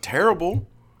wasn't terrible.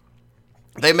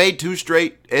 They made 2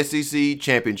 straight SEC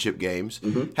championship games,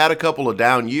 had a couple of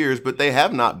down years, but they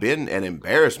have not been an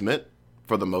embarrassment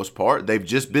for the most part. They've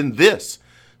just been this.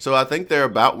 So I think they're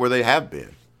about where they have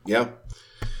been. Yeah.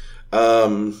 I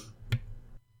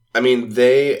mean,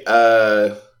 they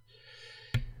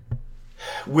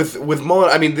with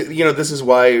Mullen. I mean, this is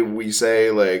why we say,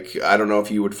 like, I don't know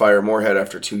if you would fire Moorhead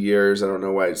after 2 years. I don't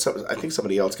know why. I think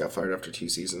somebody else got fired after 2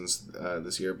 seasons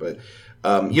this year, but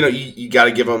you got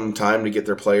to give them time to get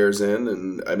their players in,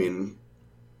 and I mean,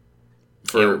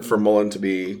 for Mullen to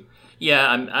be.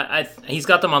 Yeah, he's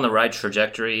got them on the right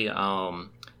trajectory.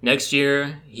 Next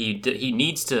year, he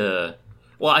needs to.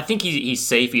 Well, I think he's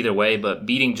safe either way, but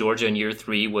beating Georgia in year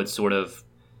 3 would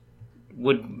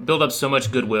build up so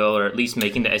much goodwill, or at least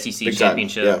making the SEC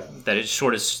championship, that it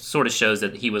sort of shows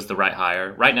that he was the right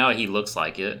hire. Right now, he looks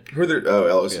like it. Who are they? Oh,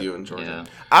 LSU and Georgia. Yeah.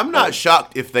 I'm not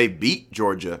shocked if they beat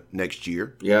Georgia next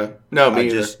year. Yeah, no,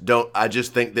 me either. I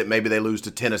just think that maybe they lose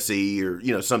to Tennessee, or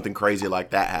something crazy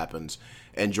like that happens,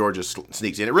 and Georgia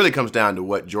sneaks in. It really comes down to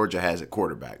what Georgia has at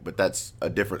quarterback, but that's a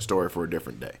different story for a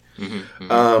different day.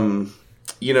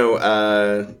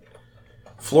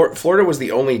 Florida was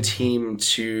the only team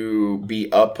to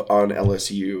be up on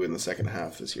LSU in the second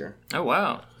half this year. Oh,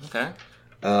 wow. Okay.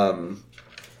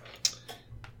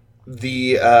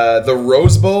 The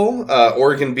Rose Bowl,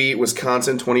 Oregon beat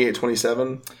Wisconsin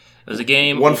 28-27. It was a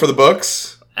game. One for the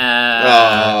books?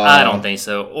 I don't think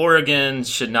so. Oregon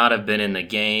should not have been in the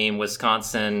game.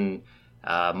 Wisconsin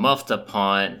muffed a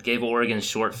punt, gave Oregon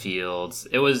short fields.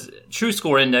 It was true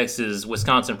score indexes.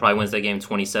 Wisconsin probably wins that game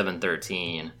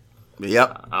 27-13.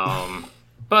 Yep.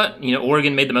 But,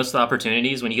 Oregon made the most of the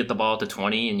opportunities. When you get the ball at the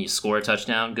 20 and you score a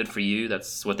touchdown, good for you.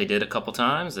 That's what they did a couple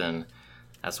times, and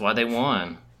that's why they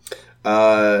won.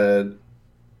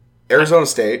 Arizona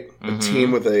State, a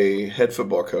team with a head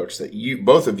football coach that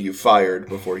both of you fired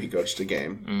before he coached a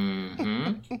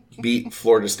game, beat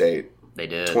Florida State. They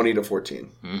did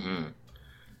 20-14.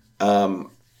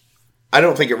 I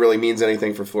don't think it really means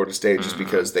anything for Florida State, just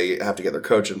because they have to get their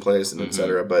coach in place and et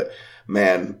cetera. But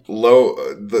man,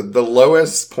 the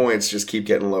lowest points just keep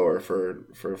getting lower for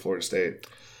Florida State.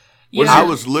 I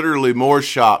was literally more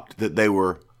shocked that they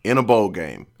were in a bowl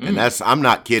game, and I'm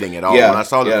not kidding at all. Yeah, when I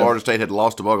saw that Florida State had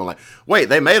lost a bowl, I'm like, wait,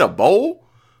 they made a bowl?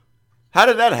 How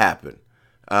did that happen?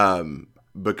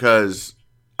 Because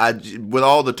with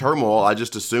all the turmoil, I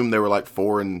just assumed they were like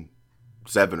 4-7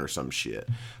 or some shit.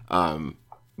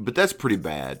 But that's pretty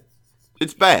bad.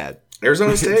 It's bad.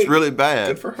 Arizona State. It's really bad.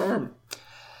 Good for Herm.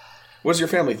 What does your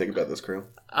family think about this, Creel?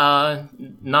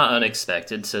 Not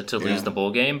unexpected to lose the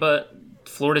bowl game, but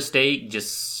Florida State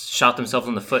just shot themselves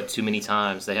in the foot too many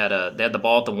times. They had the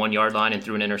ball at the 1 yard line and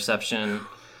threw an interception.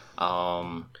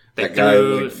 That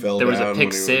guy fell there was down a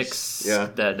pick six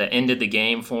that ended the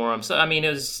game for him. So I mean,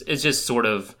 it's just sort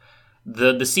of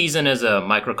the season as a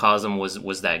microcosm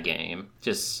was that game.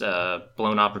 Just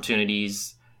blown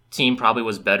opportunities. Team probably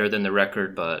was better than the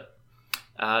record, but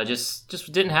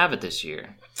just didn't have it this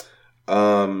year.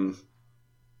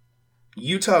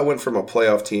 Utah went from a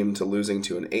playoff team to losing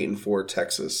to an 8-4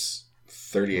 Texas,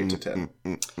 38-10.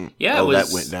 Yeah, that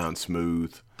went down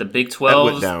smooth. The Big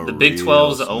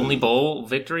 12's real only bowl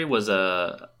victory was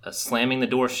a slamming the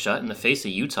door shut in the face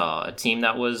of Utah, a team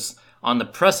that was on the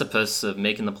precipice of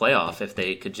making the playoff if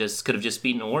they could have just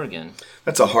beaten Oregon.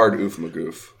 That's a hard oof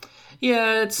magoof.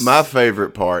 Yeah, it's My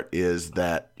favorite part is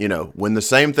that, when the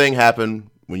same thing happened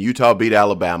when Utah beat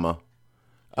Alabama,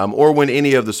 or when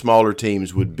any of the smaller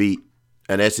teams would beat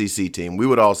an SEC team, we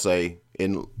would all say,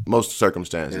 in most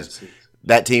circumstances,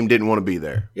 that team didn't want to be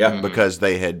there. Yeah. Because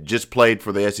they had just played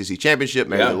for the SEC championship,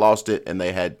 maybe they lost it, and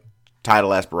they had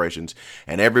title aspirations.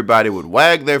 And everybody would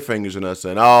wag their fingers at us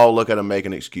and, oh, look at them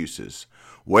making excuses.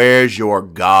 Where's your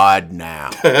God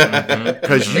now?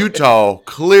 Because Utah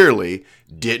clearly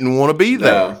didn't want to be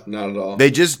there. No, not at all.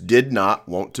 They just did not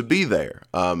want to be there.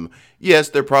 Yes,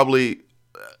 they're probably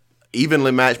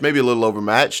evenly matched, maybe a little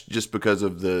overmatched just because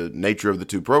of the nature of the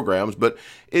two programs, but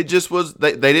it just was,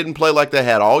 they didn't play like they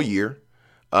had all year.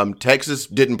 Texas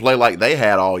didn't play like they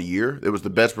had all year. It was the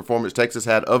best performance Texas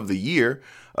had of the year.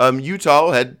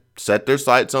 Utah had set their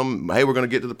sights on, hey, we're going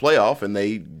to get to the playoff, and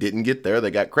they didn't get there.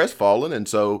 They got crestfallen, and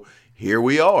so here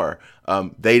we are.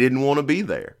 They didn't want to be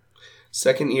there.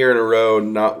 Second year in a row,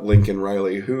 not Lincoln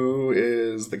Riley. Who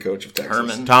is the coach of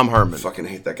Texas? Tom Herman. Fucking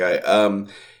hate that guy.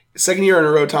 Second year in a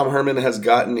row, Tom Herman has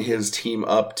gotten his team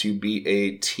up to beat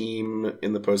a team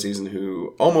in the postseason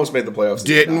who almost made the playoffs.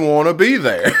 Didn't want to be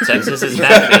there. Texas is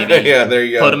back, baby. Yeah, there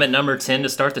you go. Put them at number 10 to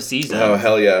start the season. Oh,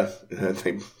 hell yeah.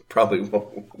 They probably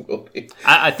will be.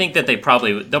 I think that they'll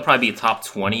probably be top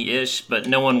 20-ish, but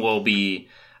no one will be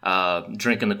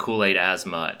drinking the Kool-Aid as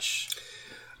much.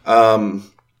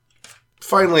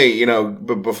 Finally,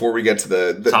 before we get to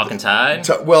the Talking Tide?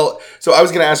 so I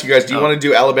was going to ask you guys, do you want to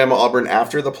do Alabama-Auburn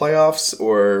after the playoffs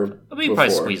or We before?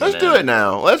 probably squeeze Let's them do in. it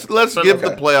now. Let's give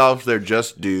the playoffs their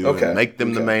just due and make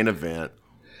them the main event.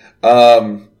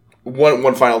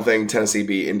 One final thing, Tennessee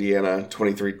beat Indiana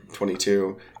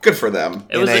 23-22. Good for them.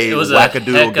 It was a heck of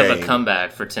a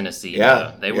comeback for Tennessee.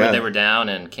 Yeah, They were down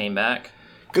and came back.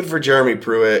 Good for Jeremy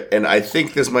Pruitt, and I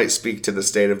think this might speak to the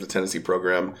state of the Tennessee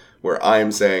program, where I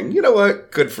am saying, you know what,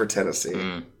 good for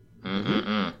Tennessee.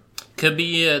 Could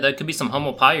be that could be some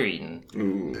humble pie you're eating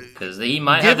because he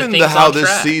might have the things Given how on this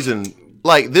track.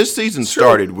 season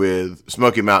started with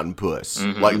Smoky Mountain Puss,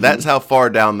 that's how far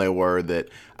down they were that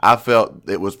I felt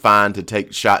it was fine to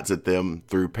take shots at them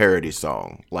through parody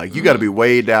song. Like, you got to be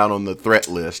way down on the threat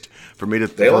list for me to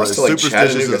They lost to like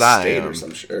superstitious Chattanooga as I State am. or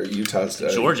some or Utah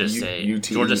State. Georgia State, UT,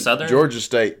 Georgia Southern, Georgia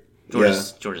State.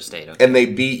 Georgia State, okay. and they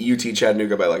beat UT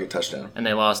Chattanooga by like a touchdown. And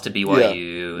they lost to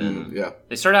BYU, and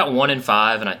they started out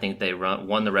 1-5, and I think they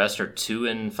won the rest, or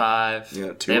 2-5.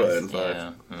 Yeah,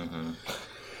 2-5.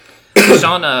 Yeah.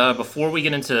 Sean, before we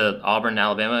get into Auburn,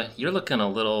 Alabama, you're looking a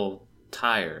little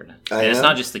tired. And it's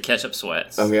not just the ketchup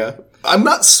sweats. Oh yeah, I'm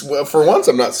not. For once,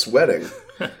 I'm not sweating.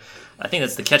 I think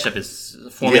that's the ketchup is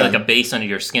forming like a base under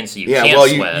your skin, so you can't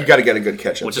sweat. You got to get a good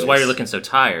ketchup, which is why you're looking so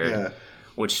tired. Yeah.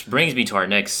 Which brings me to our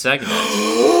next segment: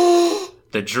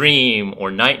 the dream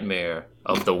or nightmare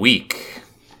of the week.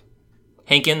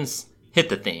 Hankins, hit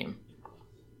the theme.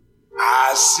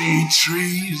 I see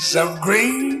trees of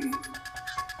green,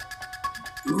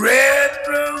 red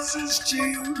roses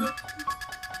too.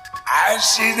 I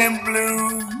see them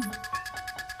bloom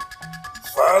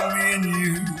for me and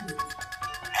you,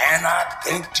 and I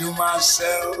think to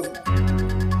myself,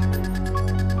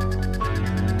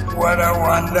 what a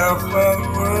wonderful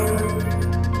world.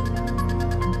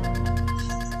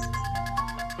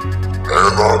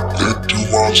 And I think to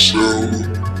myself,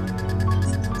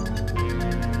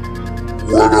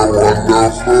 what a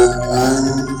wonderful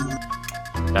world.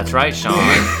 That's right, Sean.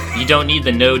 You don't need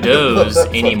the no-dose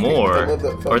anymore,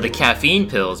 or the caffeine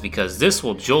pills, because this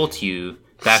will jolt you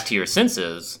back to your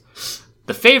senses.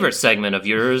 The favorite segment of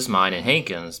yours, mine, and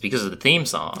Hankins, because of the theme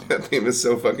song. That theme is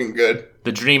so fucking good.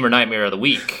 The dream or nightmare of the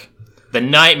week. The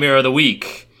nightmare of the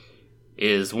week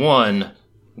is one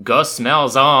Gus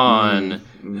Malzahn,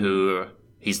 who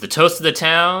he's the toast of the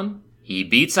town. He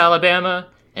beats Alabama,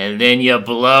 and then you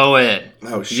blow it.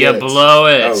 Oh shit! You blow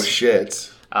it. Oh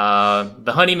shit!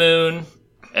 The honeymoon.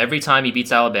 Every time he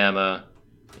beats Alabama,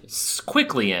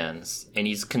 quickly ends, and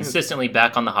he's consistently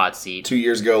back on the hot seat. 2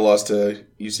 years ago, lost to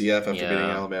UCF after Yeah. beating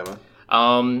Alabama.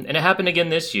 And it happened again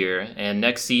this year. And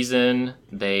next season,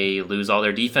 they lose all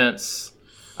their defense.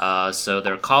 So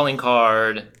their calling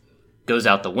card goes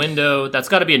out the window. That's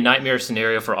got to be a nightmare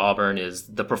scenario for Auburn. Is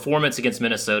the performance against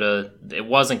Minnesota? It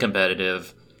wasn't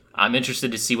competitive. I'm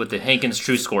interested to see what the Hankins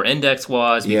True Score Index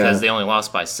was because they only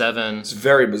lost by 7. It's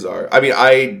very bizarre. I mean,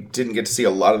 I didn't get to see a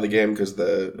lot of the game because I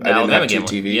didn't Alabama have two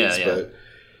game TVs. yeah.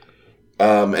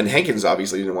 But and Hankins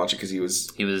obviously didn't watch it because he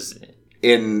was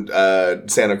in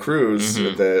Santa Cruz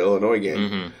at the Illinois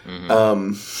game.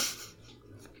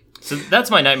 So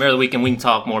that's my nightmare of the week, and we can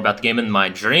talk more about the game. And my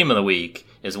dream of the week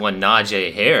is when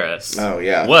Najee Harris. Oh,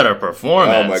 yeah. What a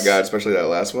performance. Oh, my God, especially that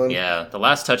last one. Yeah, the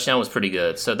last touchdown was pretty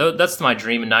good. So that's my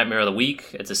dream and nightmare of the week.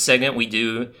 It's a segment we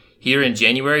do here in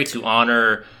January to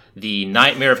honor the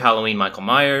nightmare of Halloween Michael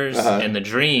Myers and the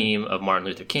dream of Martin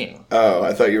Luther King. Oh,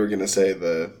 I thought you were going to say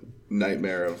the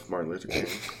nightmare of Martin Luther King.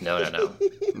 No.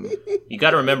 You got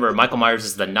to remember, Michael Myers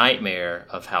is the nightmare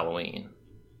of Halloween.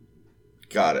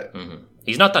 Got it.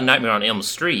 He's not the nightmare on Elm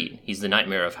Street. He's the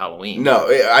nightmare of Halloween. No,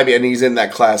 I mean, he's in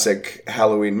that classic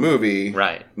Halloween movie.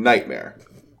 Right. Nightmare.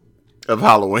 Of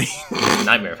Halloween.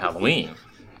 Nightmare of Halloween.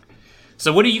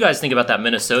 So what do you guys think about that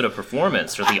Minnesota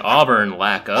performance or the Auburn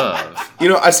lack of? You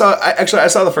know, I saw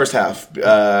the first half,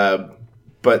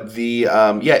 but the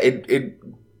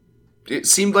it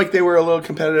seemed like they were a little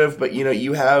competitive. But you know,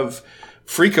 you have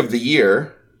Freak of the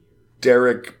Year,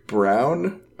 Derek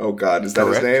Brown. Oh God, is that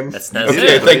his name? That's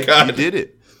okay. it. Thank God. You did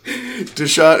it.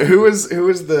 Deshaun. Who was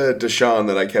the Deshaun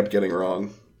that I kept getting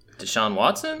wrong? Deshaun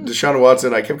Watson? Deshaun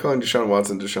Watson. I kept calling Deshaun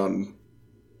Watson Deshaun.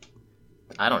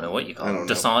 I don't know what you call him. don't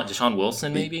know. Deshaun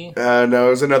Wilson, maybe? No, it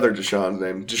was another Deshaun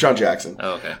name. Deshaun Jackson.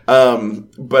 Oh, okay.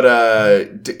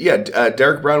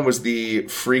 Derek Brown was the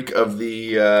freak of the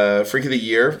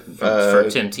year For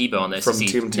Tim Tebow on the from SEC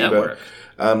Tim Tebow.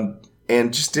 Network.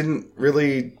 And just didn't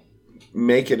really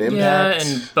make an Yeah, impact.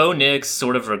 and Bo Nix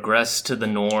sort of regressed to the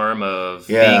norm of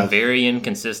Yeah. being very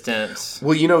inconsistent.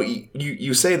 Well, you know,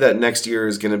 you say that next year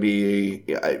is going to be,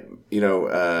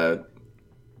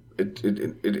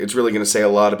 it's really going to say a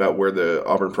lot about where the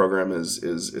Auburn program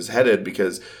is headed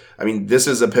because, I mean, this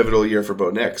is a pivotal year for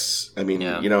Bo Nix. I mean,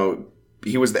 you know,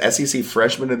 he was the SEC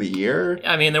Freshman of the Year.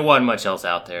 I mean, there wasn't much else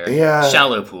out there. Yeah.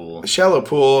 Shallow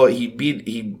pool. He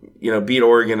beat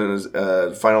Oregon in his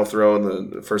final throw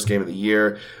in the first game of the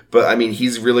year. But I mean,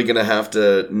 he's really going to have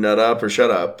to nut up or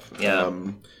shut up. Yeah.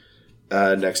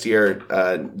 Next year,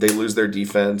 they lose their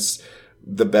defense,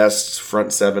 the best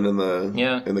front seven in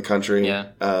the country. Yeah.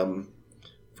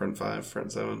 Front five,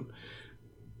 front seven.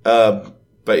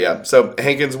 But yeah, so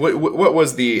Hankins, what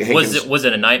was the Hankins Was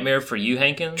it a nightmare for you,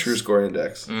 Hankins? True Score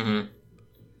Index?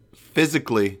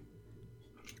 Physically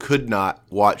could not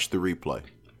watch the replay.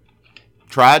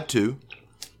 Tried to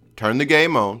turn the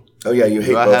game on. Oh yeah, you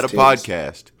hate. I both had a teams.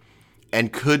 podcast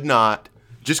and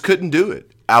just couldn't do it.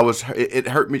 It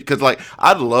hurt me because like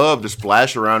I'd love to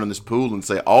splash around in this pool and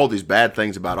say all these bad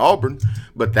things about Auburn,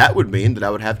 but that would mean that I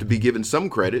would have to be given some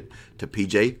credit to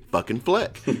PJ fucking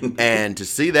Fleck. And to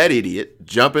see that idiot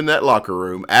jump in that locker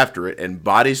room after it and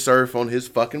body surf on his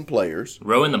fucking players,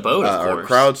 Rowing the boat, of or course.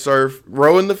 crowd surf,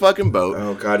 rowing the fucking boat.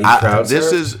 Oh God, he crowd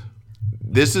surfed?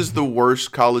 This is the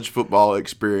worst college football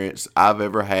experience I've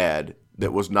ever had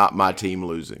that was not my team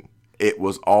losing. It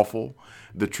was awful.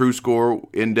 The True Score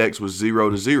Index was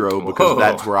 0-0 because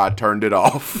that's where I turned it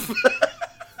off.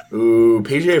 Ooh,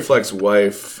 PJ Fleck's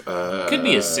wife. Could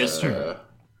be his sister.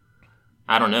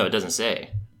 I don't know. It doesn't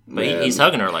say. But he's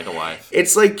hugging her like a wife.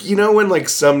 It's like, you know when like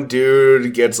some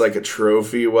dude gets like a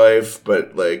trophy wife,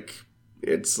 but like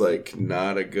it's like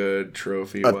not a good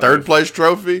trophy wife. A third place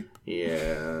trophy?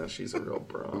 Yeah, she's a real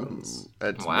bronze.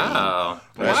 That's Wow.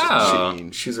 mean. Wow.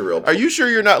 She's a real. Are you sure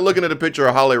you're not looking at a picture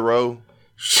of Holly Rowe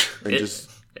and just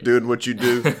doing what you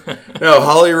do? No,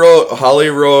 Holly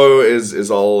Rowe is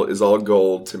all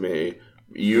gold to me.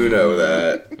 You know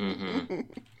that.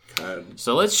 God.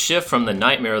 So let's shift from the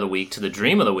nightmare of the week to the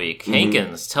dream of the week.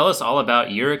 Hankins, tell us all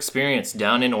about your experience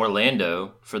down in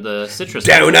Orlando for the Citrus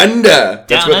Bowl. Down under. That's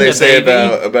Down what they under, say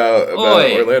baby. about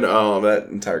Oi. Orlando. Oh, that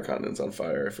entire continent's on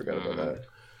fire. I forgot about that.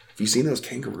 Have you seen those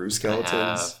kangaroo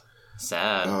skeletons?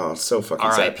 Sad. Oh, it's so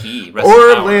fucking sad. R.I.P. Rest in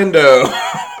power. Orlando.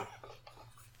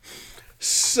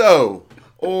 So,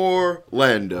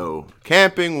 Orlando,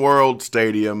 Camping World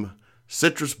Stadium,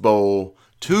 Citrus Bowl,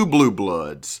 2 blue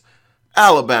bloods,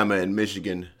 Alabama and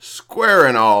Michigan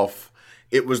squaring off.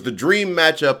 It was the dream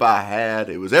matchup I had.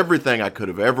 It was everything I could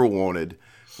have ever wanted.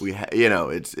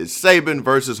 It's Saban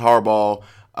versus Harbaugh,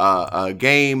 a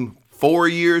game 4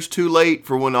 years too late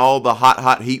for when all the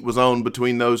hot heat was on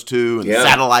between those two and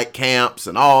satellite camps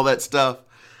and all that stuff.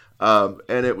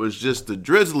 And it was just the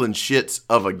drizzling shits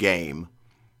of a game.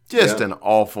 Just an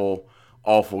awful,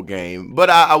 awful game. But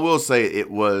I will say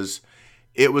it was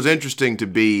interesting to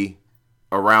be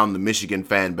around the Michigan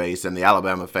fan base and the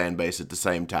Alabama fan base at the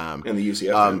same time. And the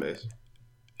UCF fan base.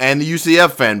 And the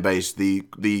UCF fan base,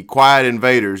 the quiet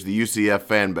invaders, the UCF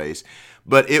fan base.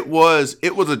 But it was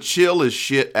a chill as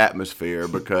shit atmosphere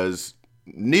because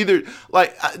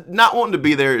not wanting to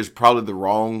be there is probably the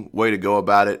wrong way to go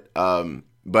about it.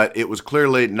 But it was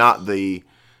clearly not the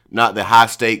high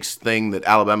stakes thing that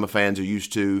Alabama fans are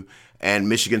used to, and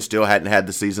Michigan still hadn't had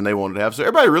the season they wanted to have. So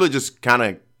everybody really just kind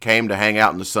of came to hang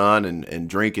out in the sun and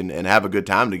drink and have a good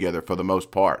time together for the most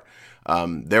part.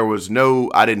 There was no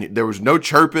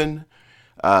chirping,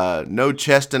 no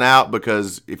chesting out,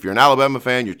 because if you're an Alabama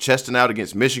fan, you're chesting out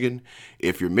against Michigan.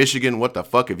 If you're Michigan, what the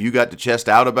fuck have you got to chest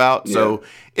out about? Yeah. So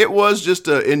it was just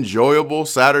an enjoyable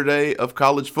Saturday of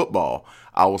college football.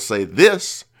 I will say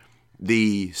this,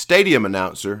 the stadium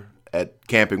announcer at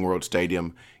Camping World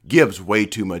Stadium gives way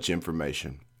too much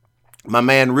information. My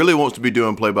man really wants to be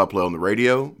doing play-by-play on the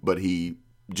radio, but he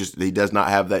does not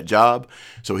have that job.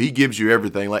 So he gives you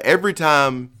everything. Like every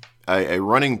time a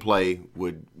running play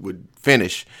would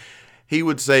finish, he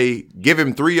would say, give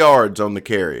him 3 yards on the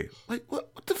carry. Like, what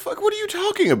the fuck? What are you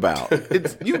talking about?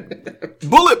 It's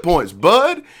bullet points,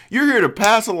 bud. You're here to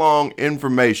pass along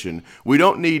information. We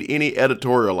don't need any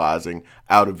editorializing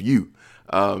out of you.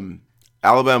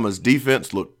 Alabama's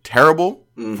defense looked terrible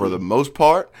for the most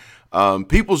part.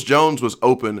 Peoples-Jones was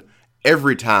open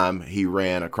every time he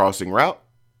ran a crossing route.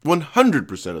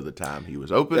 100% of the time he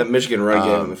was open. That Michigan run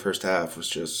game in the first half was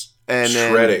just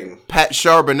shredding. Pat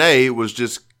Charbonnet was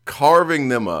just carving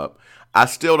them up. I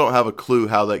still don't have a clue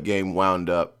how that game wound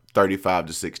up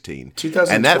 35-16.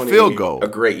 2020, and that field goal, a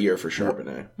great year for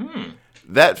Charbonnet.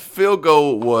 That field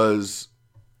goal was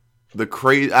the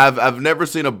crazy. I've never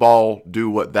seen a ball do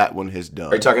what that one has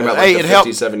done. Are you talking about the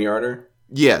 57-yarder?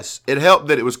 Yes, it helped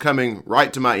that it was coming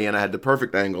right to my end. I had the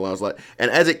perfect angle. I was like,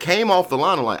 and as it came off the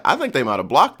line, I'm like, I think they might have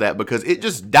blocked that because it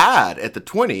just died at the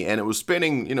 20 and it was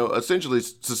spinning, essentially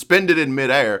suspended in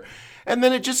midair. And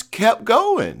then it just kept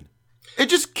going. It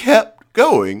just kept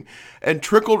going and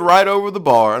trickled right over the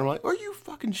bar. And I'm like, are you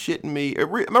fucking shitting me?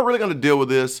 Am I really going to deal with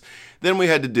this? Then we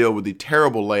had to deal with the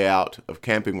terrible layout of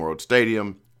Camping World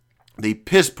Stadium, the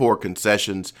piss-poor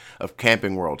concessions of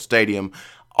Camping World Stadium.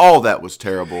 All that was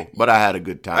terrible, but I had a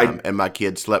good time, and my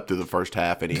kid slept through the first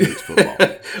half, and he hates football.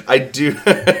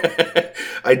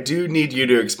 I do need you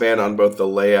to expand on both the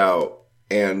layout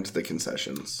and the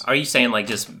concessions. Are you saying like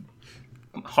just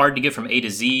hard to get from A to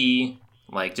Z,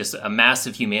 like just a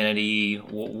massive humanity?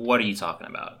 What are you talking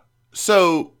about?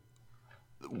 So,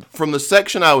 from the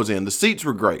section I was in, the seats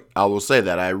were great. I will say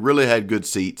that. I really had good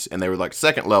seats, and they were like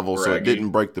second level, so it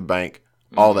didn't break the bank,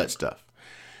 all that stuff.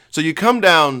 So you come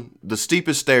down the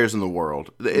steepest stairs in the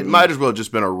world. It might as well have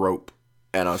just been a rope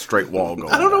and a straight wall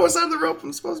going I don't know down. what side of the rope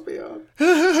I'm supposed to be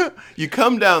on. You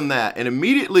come down that, and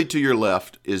immediately to your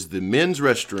left is the men's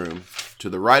restroom. To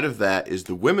the right of that is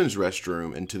the women's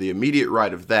restroom, and to the immediate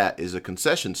right of that is a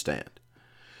concession stand.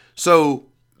 So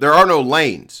there are no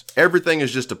lanes. Everything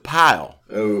is just a pile.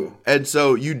 Oh. And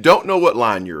so you don't know what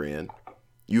line you're in.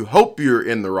 You hope you're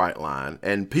in the right line,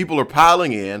 and people are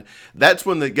piling in. That's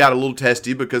when they got a little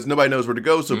testy because nobody knows where to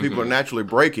go, so people are naturally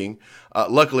breaking.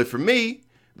 Luckily for me,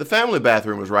 the family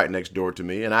bathroom was right next door to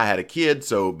me, and I had a kid,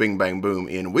 so bing, bang, boom,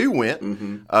 in we went.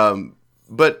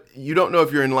 But you don't know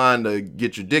if you're in line to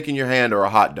get your dick in your hand or a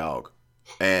hot dog,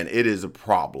 and it is a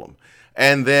problem.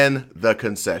 And then the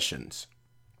concessions.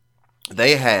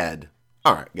 They had,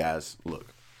 all right, guys,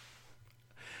 look.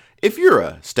 If you're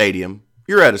at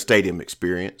a stadium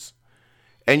experience,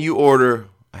 and you order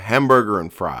a hamburger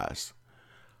and fries.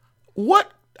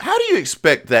 How do you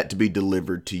expect that to be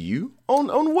delivered to you?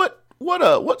 On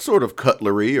what sort of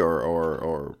cutlery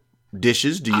or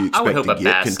dishes do you expect to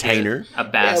get? Container, a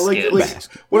basket,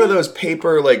 basket. One of those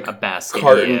paper a basket,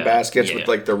 carton baskets with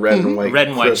like the red and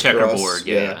white checkerboard,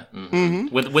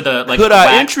 with a like could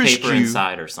wax paper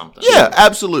inside or something. Yeah,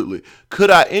 absolutely.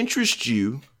 Could I interest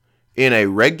you in a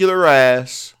regular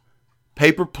ass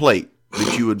paper plate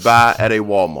that you would buy at a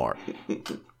Walmart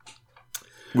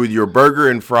with your burger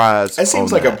and fries? That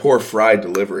seems like a poor fry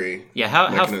delivery. Yeah,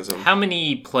 how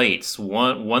many plates?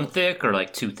 One thick or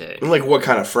like two thick? And like what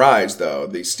kind of fries though?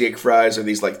 These steak fries or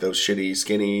these like those shitty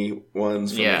skinny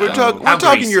ones? Yeah, we're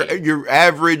talking your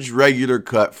average regular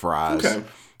cut fries. Okay,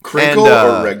 crinkle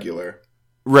or regular?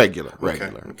 Regular.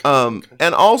 Okay.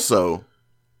 And also,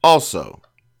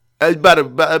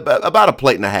 About a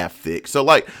plate and a half thick. So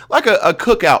like a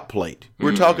cookout plate.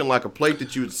 We're talking like a plate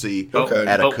that you would see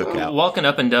at a cookout. Walking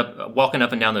up and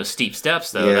down those steep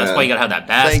steps, though, that's why you gotta have that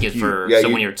basket for. Yeah, so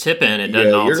when you're tipping, it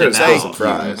doesn't all you're tip gonna out.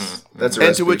 surprise. That's a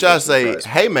And to recipe which for I say, surprise.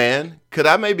 hey man, could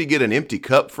I maybe get an empty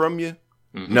cup from you?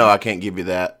 No, I can't give you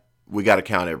that. We got to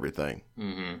count everything.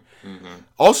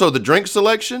 Also, the drink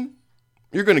selection,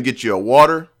 you're going to get you a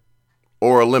water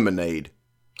or a lemonade.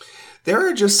 There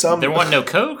are just some. There wasn't no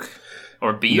Coke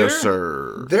or beer. No,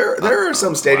 sir. There are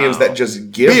some stadiums that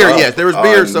just give Beer, up. yes. There was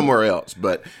beer on- somewhere else,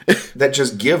 but that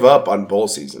just give up on bowl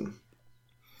season.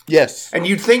 yes. And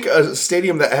you'd think a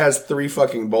stadium that has 3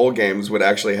 fucking bowl games would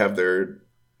actually have their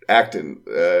acting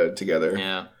together.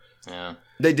 Yeah.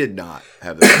 They did not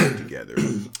have that together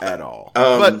at all.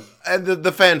 But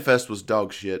the fan fest was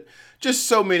dog shit. Just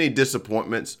so many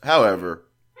disappointments. However,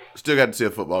 still got to see a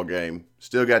football game.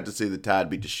 Still got to see the Tide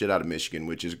beat the shit out of Michigan,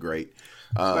 which is great.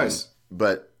 Nice.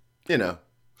 But,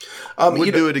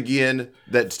 we'll do it again.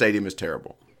 That stadium is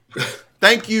terrible.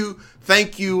 Thank you,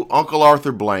 Uncle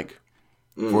Arthur Blank,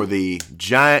 for the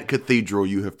giant cathedral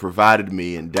you have provided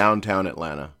me in downtown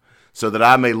Atlanta, so that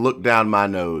I may look down my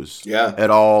nose at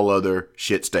all other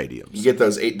shit stadiums. You get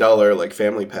those $8 like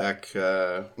family pack.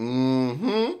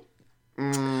 Don't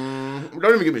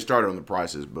even get me started on the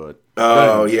prices, but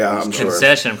Oh yeah, I'm sure.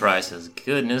 Concession prices.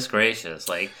 Goodness gracious!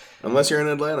 Like Unless you're in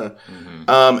Atlanta.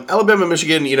 Alabama,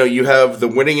 Michigan, you have the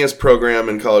winningest program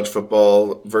in college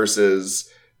football versus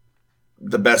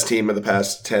the best team of the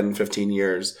past 10, 15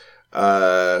 years.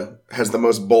 Has the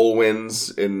most bowl wins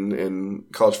in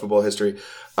college football history.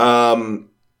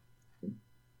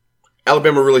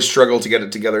 Alabama really struggled to get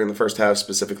it together in the first half,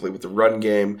 specifically with the run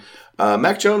game.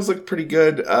 Mac Jones looked pretty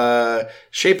good.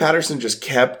 Shea Patterson just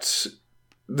kept...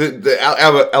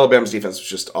 Alabama's defense was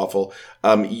just awful.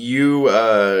 You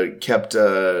kept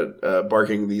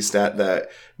barking the stat that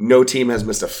no team has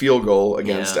missed a field goal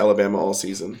against Alabama all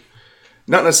season.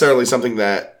 Not necessarily something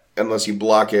that, unless you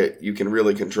block it, you can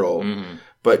really control.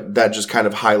 But that just kind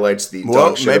of highlights the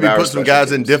dog shit maybe of our put some special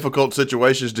guys in teams. difficult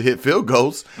situations to hit field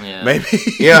goals. Yeah.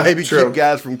 Maybe true. keep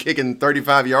guys from kicking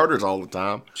 35-yarders all the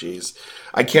time. Jeez.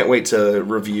 I can't wait to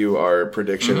review our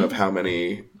prediction of how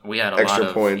many we had a extra lot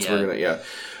of points we're going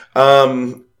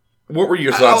to... what were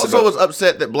your I thoughts also about... was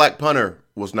upset that Black Punter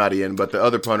was not in, but the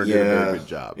other punter did a very good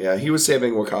job. Yeah, he was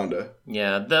saving Wakanda.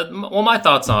 Yeah. My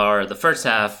thoughts are the first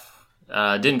half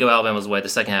didn't go Alabama's way. The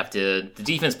second half did. The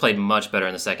defense played much better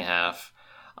in the second half.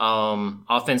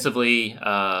 Offensively,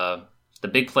 the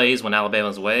big plays went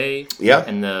Alabama's way. Yeah.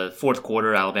 In the fourth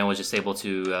quarter, Alabama was just able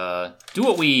to do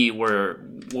what we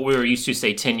were used to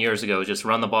say 10 years ago, just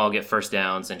run the ball, get first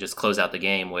downs, and just close out the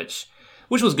game, which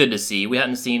was good to see. We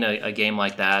hadn't seen a game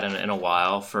like that in a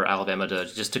while for Alabama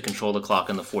to control the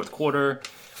clock in the fourth quarter,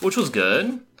 which was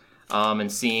good.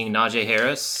 And seeing Najee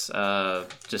Harris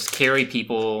just carry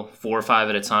people 4 or 5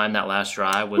 at a time that last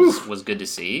drive was good to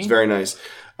see. It's very nice.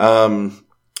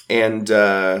 And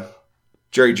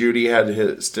Jerry Jeudy had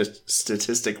his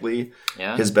statistically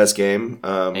his best game.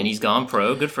 And he's gone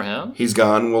pro. Good for him. He's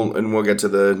gone. We'll get to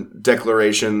the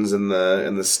declarations and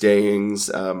the stayings.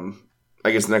 I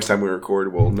guess the next time we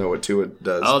record, we'll know what Tua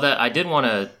does. Oh, that I did want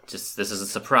to just. This is a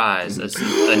surprise. It's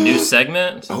a new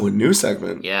segment. Oh, a new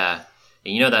segment. Yeah,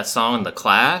 and you know that song, The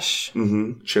Clash.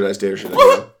 Mm-hmm. Should I stay or should I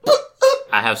go?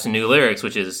 I have some new lyrics,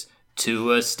 which is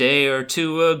 "Tua stay or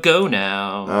Tua go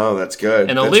now." Oh, that's good.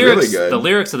 And the that's lyrics, really good. the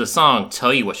lyrics of the song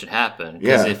tell you what should happen.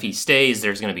 Because Yeah. if he stays,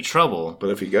 there's going to be trouble. But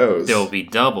if he goes, There will be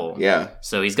double. yeah,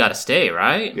 So he's got to stay,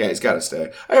 right? he's got to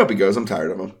stay. I hope he goes. I'm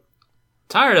tired of him.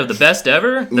 Tired of the best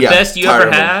ever? The Yeah, best you tired ever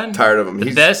of him. had? Tired of him.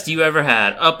 The best you ever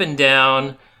had. Up and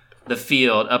down the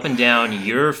field. Up and down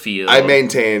your field. I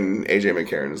maintain AJ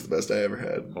McCarron is the best I ever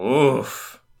had.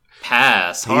 Oof.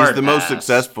 Pass. He's Hard the most pass.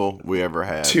 successful we ever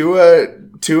had. Tua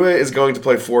is going to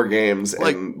play 4 games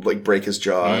and break his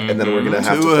jaw, and then we're gonna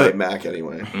have to Tua- play Mac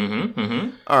anyway.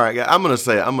 All right, guys, I'm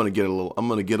gonna get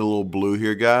a little blue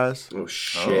here, guys. Oh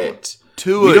shit!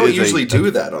 Tua We don't is usually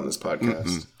do that on this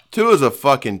podcast. Tua's a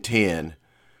fucking 10,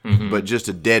 but just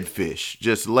a dead fish.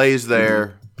 Just lays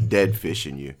there, dead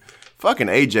fishing you. Fucking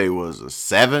AJ was a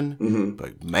 7,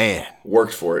 but man,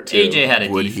 Worked for it too. AJ had a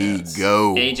would defense. he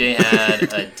go? AJ had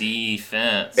a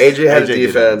defense. AJ had a AJ did have a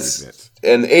defense, defense.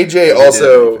 and AJ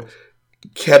also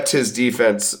kept his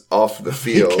defense off the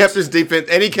He field. kept his defense,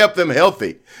 and he kept them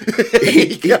healthy.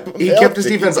 He kept his healthy.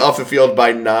 defense off the field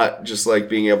by not just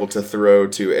being able to throw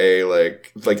to a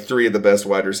like 3 of the best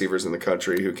wide receivers in the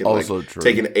country who can Also true.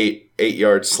 take an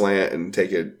 8-yard slant and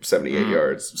take it 78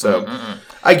 yards. So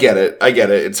I get it.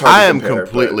 It's hard. I to am compare,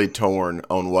 completely torn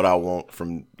on what I want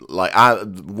from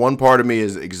one part of me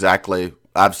is exactly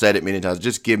I've said it many times.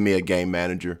 Just give me a game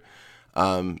manager.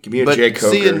 Give me a Jay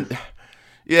Coker.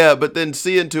 Yeah, but then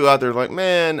seeing two out there, like,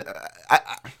 man,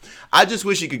 I just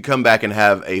wish he could come back and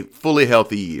have a fully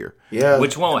healthy year. Yeah,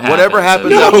 which won't happen. Whatever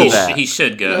happens so after that, he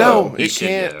should go. No, he it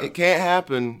can't. Go. It can't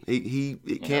happen.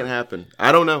 It can't happen.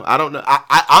 I don't know.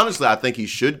 I honestly, I think he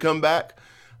should come back.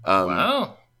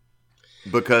 Wow.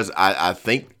 Because I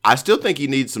still think he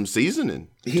needs some seasoning.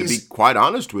 To be quite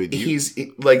honest with you, he's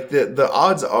like the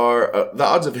odds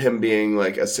of him being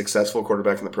like a successful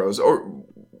quarterback in the pros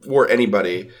or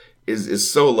anybody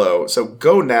is so low. So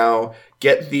go now,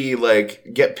 get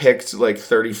picked like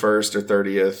 31st or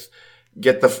 30th,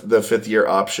 get the 5th year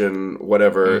option,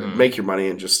 whatever, make your money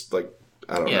and just like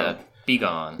I don't know. Be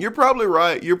gone. You're probably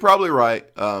right.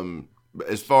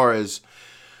 As far as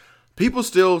people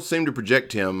still seem to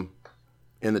project him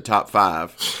in the top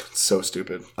 5. So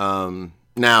stupid.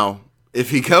 Now, if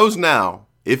he goes now,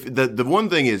 if the one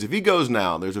thing is, if he goes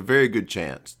now, there's a very good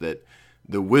chance that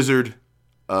the Wizard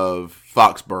of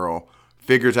Foxborough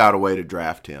figures out a way to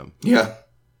draft him. Yeah.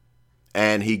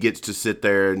 And he gets to sit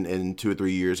there and in 2 or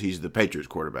 3 years, he's the Patriots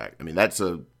quarterback. I mean, that's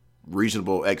a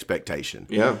reasonable expectation.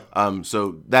 Yeah.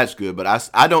 So that's good. But I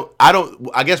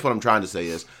guess what I'm trying to say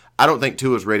is, I don't think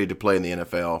Tua's ready to play in the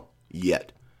NFL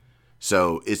yet.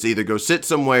 So it's either go sit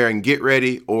somewhere and get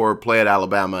ready or play at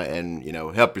Alabama and,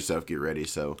 help yourself get ready.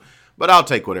 So, but I'll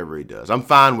take whatever he does. I'm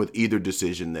fine with either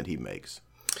decision that he makes.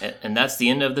 And that's the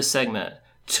end of the segment.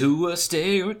 Tua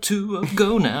stay or Tua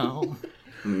go now.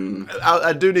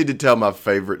 I do need to tell my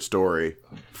favorite story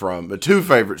from 2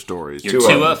 favorite stories. Your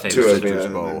Tua favorite Citrus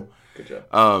Bowl. Good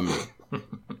job.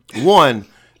 One,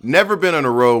 never been in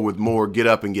a row with more get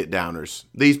up and get downers.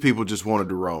 These people just wanted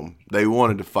to roam. They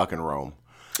wanted to fucking roam.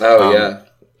 Oh, yeah.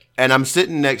 And I'm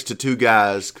sitting next to 2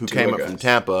 guys who came up from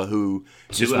Tampa who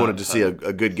just wanted to see a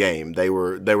good game. They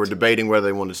were debating whether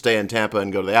they wanted to stay in Tampa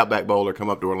and go to the Outback Bowl or come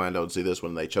up to Orlando and see this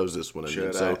one. They chose this one.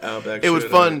 It was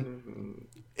fun.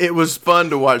 It was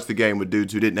fun to watch the game with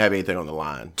dudes who didn't have anything on the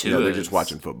line. They're just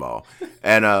watching football.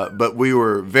 And but we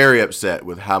were very upset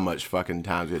with how much fucking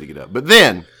times we had to get up. But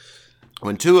then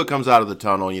when Tua comes out of the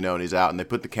tunnel, and he's out and they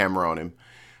put the camera on him,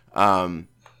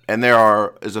 and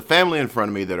there's a family in front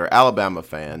of me that are Alabama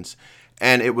fans,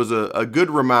 and it was a good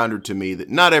reminder to me that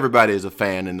not everybody is a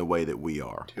fan in the way that we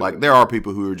are. Like, there are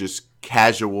people who are just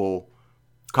casual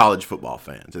college football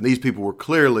fans, and these people were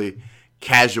clearly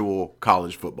casual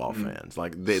college football fans.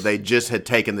 Like, they just had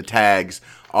taken the tags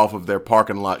off of their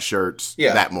parking lot shirts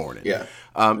that morning. Yeah.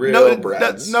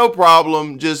 No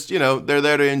problem. Just, they're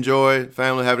there to enjoy,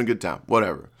 family having a good time,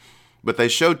 whatever. But they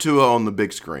show Tua on the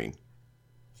big screen,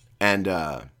 and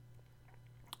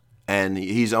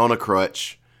he's on a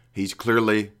crutch. He's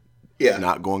clearly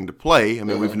not going to play. I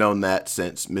mean, we've known that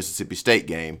since Mississippi State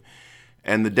game.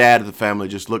 And the dad of the family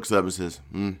just looks up and says,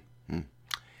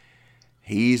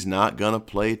 he's not going to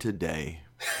play today.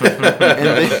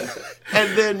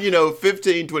 and then,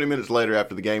 15, 20 minutes later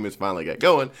after the game has finally got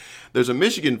going, there's a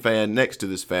Michigan fan next to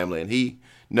this family, and he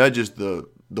nudges the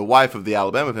wife of the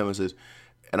Alabama family and says,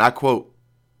 and I quote,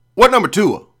 "What number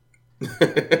Tua?" And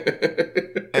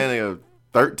they go,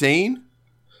 13?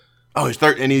 Oh, he's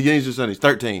 13. And he's his son. He's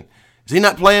 13. Is he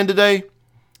not playing today?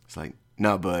 It's like,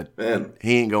 no, bud. Man,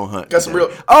 he ain't going to hunt. Got some real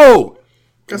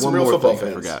football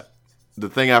fans. I forgot. The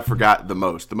thing I forgot the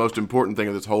most important thing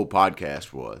of this whole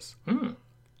podcast was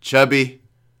Chubby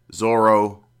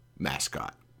Zorro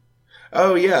mascot.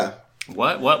 Oh, yeah.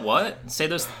 What? Say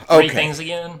those 3 things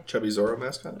again. Chubby Zorro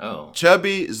mascot? Oh.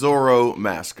 Chubby Zorro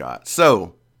mascot.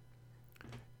 So,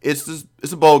 it's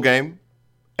a bowl game,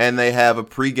 and they have a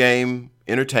pregame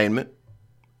entertainment,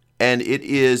 and it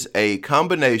is a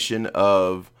combination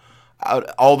of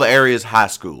all the area's high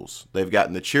schools. They've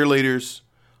gotten the cheerleaders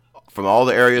from all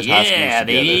the area's high schools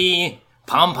together. Yeah, baby.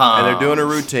 Pom-pom. And they're doing a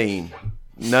routine.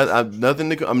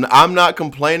 I'm not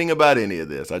complaining about any of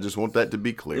this. I just want that to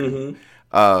be clear.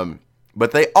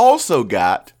 But they also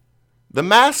got the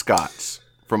mascots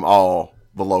from all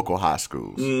the local high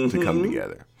schools to come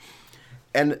together.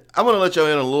 And I'm going to let y'all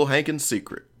in on a little Hankin'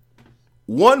 secret.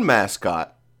 One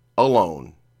mascot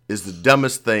alone is the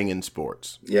dumbest thing in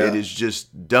sports. Yeah. It is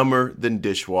just dumber than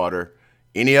dishwater.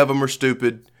 Any of them are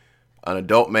stupid. An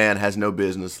adult man has no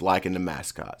business liking the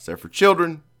mascots. They're for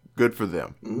children. Good for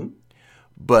them.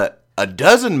 But a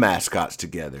dozen mascots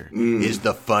together is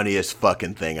the funniest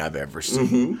fucking thing I've ever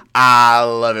seen. I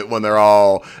love it when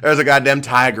there's a goddamn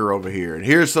tiger over here, and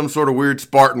here's some sort of weird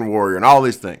Spartan warrior, and all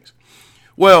these things.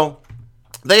 Well,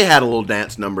 they had a little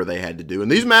dance number they had to do,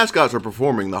 and these mascots are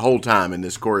performing the whole time in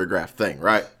this choreographed thing,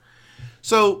 right?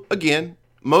 So, again,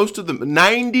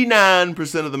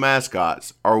 99% of the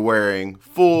mascots are wearing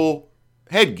full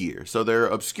headgear, so they're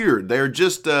obscured. They're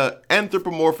just an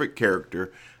anthropomorphic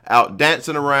character out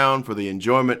dancing around for the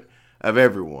enjoyment of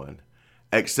everyone,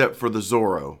 except for the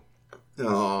Zorro.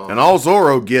 Oh. And all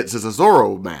Zorro gets is a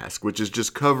Zorro mask, which is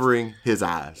just covering his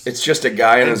eyes. It's just a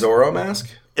guy in a Zorro mask?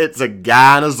 It's a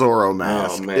guy in a Zorro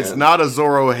mask. Oh, man. It's not a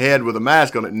Zorro head with a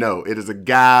mask on it. No, it is a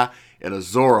guy in a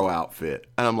Zorro outfit.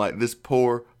 And I'm like, this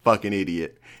poor fucking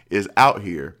idiot is out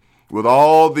here with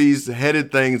all these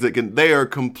headed things they are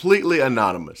completely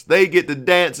anonymous. They get to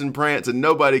dance and prance and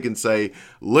nobody can say,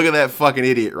 look at that fucking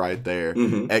idiot right there,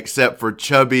 except for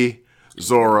chubby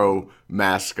Zorro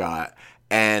mascot.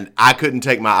 And I couldn't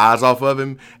take my eyes off of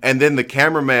him. And then the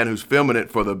cameraman who's filming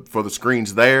it for the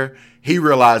screens there, he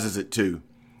realizes it too.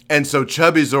 And so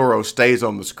Chubby Zorro stays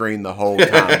on the screen the whole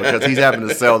time because he's having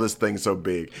to sell this thing so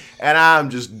big. And I'm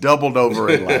just doubled over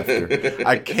in laughter.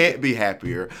 I can't be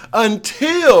happier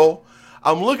until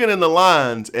I'm looking in the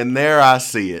lines and there I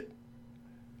see it.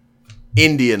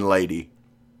 Indian lady.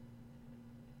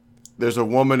 There's a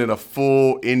woman in a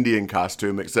full Indian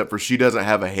costume, except for she doesn't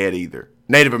have a head either.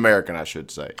 Native American, I should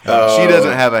say. She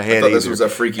doesn't have a head I thought either. this was a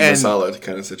Freaky Masala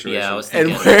kind of situation. Yeah, I was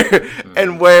And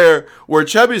thinking. where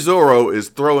Chubby Zorro is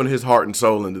throwing his heart and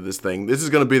soul into this thing, this is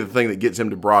going to be the thing that gets him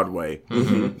to Broadway.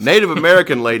 Native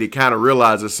American lady kind of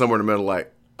realizes somewhere in the middle,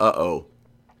 like, uh-oh,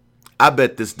 I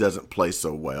bet this doesn't play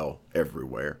so well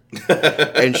everywhere.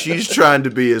 And she's trying to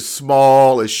be as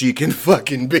small as she can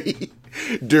fucking be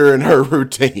during her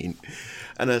routine.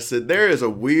 And I said, there is a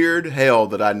weird hell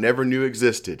that I never knew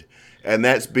existed. And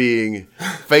that's being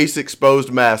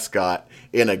face-exposed mascot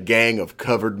in a gang of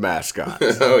covered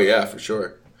mascots. Oh, yeah, for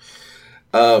sure.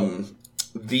 So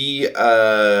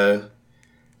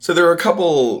there were a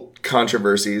couple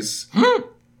controversies.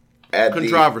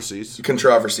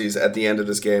 Controversies at the end of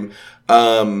this game.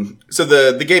 So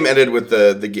the game ended with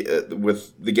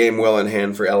the game well in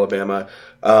hand for Alabama.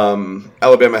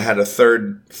 Alabama had a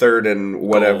third and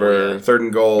whatever, third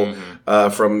and goal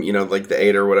from like the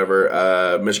 8 or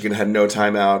whatever. Michigan had no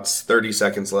timeouts, 30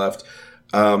 seconds left.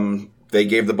 They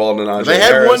gave the ball to Najee They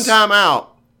had Harris. one timeout.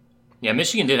 Yeah,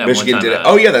 Michigan did have Michigan one did it. timeout.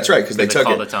 Oh yeah, that's right, because they took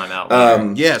called it. the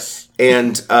timeout. Yes.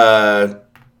 And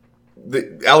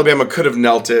Alabama could have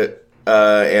knelt it.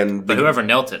 But whoever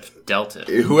knelt it, dealt it.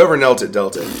 Whoever knelt it,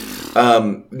 dealt it.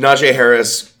 Najee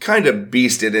Harris kind of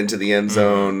beasted into the end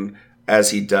zone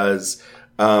as he does.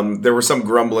 There were some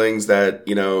grumblings that,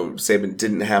 Saban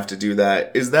didn't have to do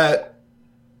that.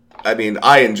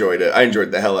 I enjoyed it. I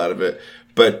enjoyed the hell out of it.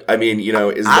 But, I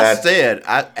said,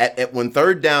 when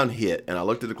third down hit, and I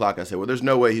looked at the clock, I said, well, there's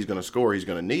no way he's going to score. He's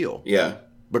going to kneel. Yeah.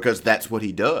 Because that's what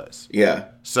he does. Yeah.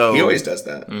 So he always does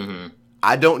that.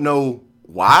 I don't know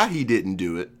why he didn't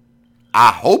do it.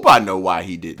 I hope I know why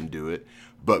he didn't do it.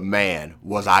 But man,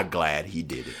 was I glad he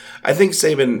did it. I think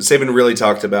Saban really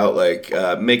talked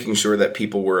about making sure that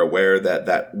people were aware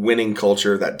that winning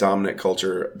culture, that dominant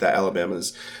culture that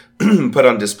Alabama's put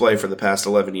on display for the past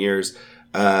 11 years,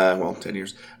 10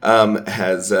 years,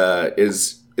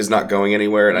 is not going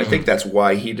anywhere. And I think that's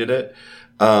why he did it.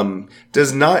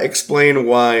 Does not explain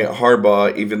why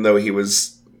Harbaugh, even though he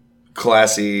was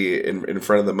classy in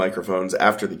front of the microphones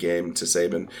after the game to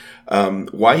Saban,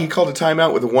 why he called a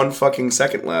timeout with 1 fucking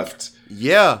second left.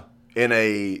 Yeah, in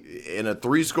a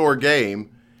 3-score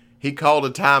game, he called a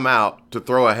timeout to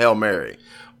throw a Hail Mary.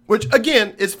 Which,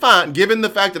 again, is fine. Given the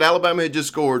fact that Alabama had just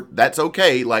scored, that's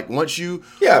okay. Like, once you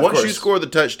score the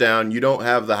touchdown, you don't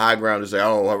have the high ground to say,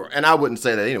 oh, and I wouldn't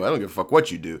say that anyway. I don't give a fuck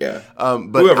what you do. Yeah.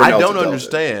 But Whoever I knelt don't it,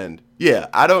 understand. Yeah,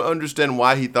 I don't understand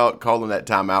why he thought calling that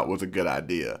timeout was a good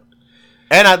idea.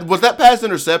 And was that pass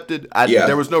intercepted? Yeah.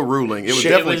 There was no ruling. It was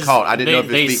definitely caught. I didn't know if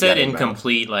his they feet said got in bounds.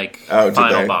 incomplete, did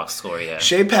final they? box score, yeah.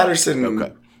 Shea Patterson...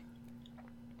 Okay.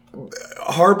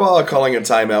 Harbaugh calling a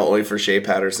timeout only for Shea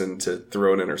Patterson to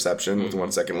throw an interception with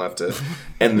 1 second left to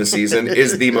end the season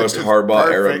is the most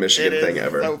Harbaugh-era Michigan thing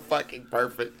ever. So fucking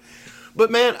perfect. But,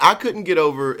 man, I couldn't get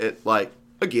over it.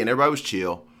 Again, everybody was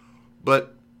chill.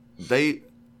 But they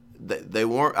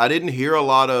weren't – I didn't hear a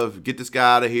lot of get this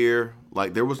guy out of here.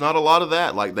 There was not a lot of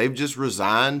that. They've just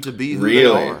resigned to be who they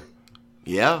are.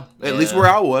 Yeah. At least where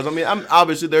I was.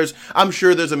 I'm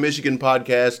sure there's a Michigan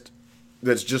podcast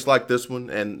that's just like this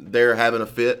one, and they're having a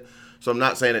fit. So I'm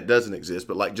not saying it doesn't exist,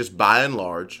 but just by and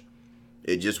large,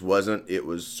 it just wasn't. It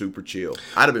was super chill.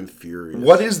 I'd have been furious.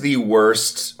 What is the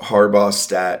worst Harbaugh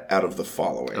stat out of the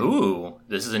following? Ooh,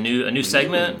 this is a new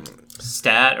segment.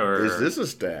 Stat or Is this a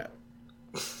stat?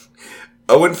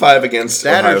 0-5 against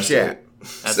Stat Ohio or State. chat?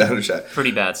 That's Stat or chat.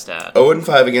 pretty bad stat.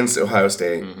 0-5 against Ohio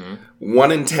State.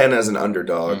 1-10 as an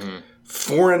underdog.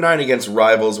 4-9 against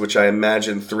rivals, which I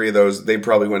imagine 3 of those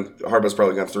Harbaugh's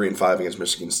probably gone 3-5 against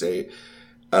Michigan State.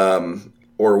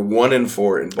 or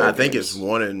 1-4 in bowl I think games? it's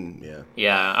 1 and yeah.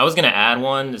 Yeah, I was going to add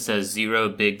one that says 0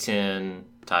 Big Ten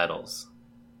titles.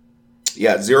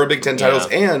 Yeah, 0 Big Ten titles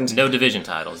and no division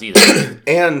titles either.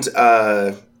 and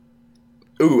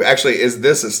actually, is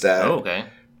this a stat? Oh, okay.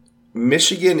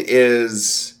 Michigan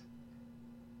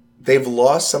they've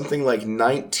lost something like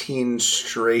 19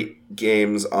 straight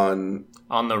games on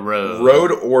the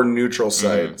road or neutral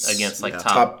sites against like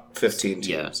top 15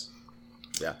 teams.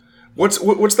 Yeah. What's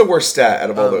the worst stat out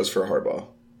of all those for Harbaugh?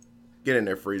 Get in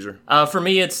there, Freezer. For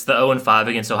me, it's the 0-5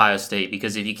 against Ohio State,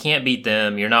 because if you can't beat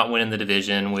them, you're not winning the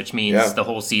division, which means the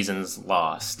whole season's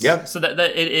lost. Yeah. So that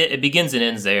it begins and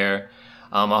ends there.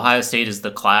 Ohio State is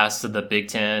the class of the Big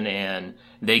Ten, and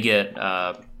they get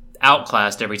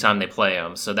outclassed every time they play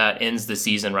them. So that ends the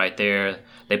season right there.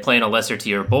 They play in a lesser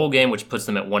tier bowl game, which puts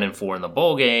them at 1-4 in the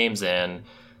bowl games, and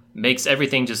makes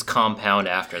everything just compound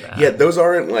after that. Yeah, those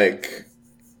aren't like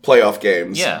playoff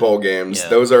games, bowl games.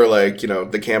 Those are like,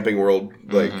 the Camping World,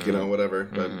 like, whatever.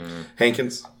 But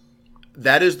Hankins?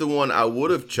 That is the one I would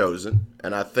have chosen,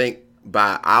 and I think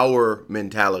by our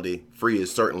mentality, Free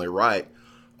is certainly right.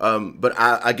 But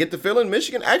I get the feeling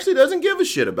Michigan actually doesn't give a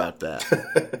shit about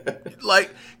that. Like,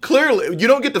 clearly, you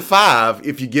don't get to 5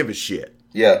 if you give a shit.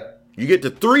 Yeah. You get to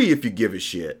 3 if you give a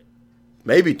shit.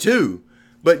 Maybe 2.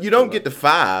 But you don't get to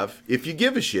 5 if you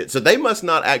give a shit. So they must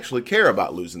not actually care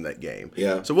about losing that game.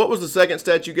 Yeah. So what was the second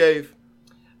stat you gave?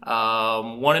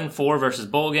 1-4 versus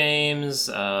bowl games.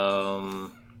 1-4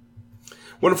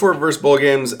 versus bowl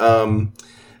games. 1-10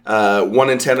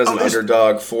 as an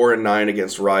underdog. 4-9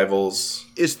 against rivals.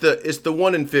 It's the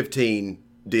 1-15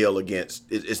 deal against.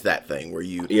 It's that thing where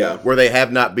where they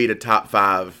have not beat a top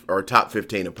 5 or top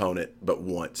 15 opponent but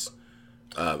once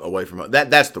away from home.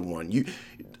 That's the one.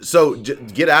 So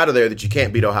get out of there that you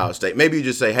can't beat Ohio State. Maybe you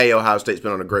just say, hey, Ohio State's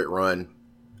been on a great run.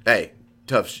 Hey,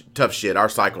 tough shit. Our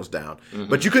cycle's down. Mm-hmm.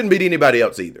 But you couldn't beat anybody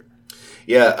else either.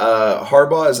 Yeah,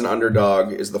 Harbaugh as an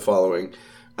underdog is the following,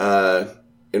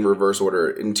 in reverse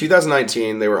order. In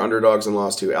 2019, they were underdogs and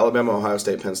lost to Alabama, Ohio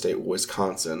State, Penn State,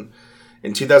 Wisconsin.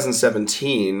 In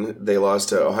 2017, they lost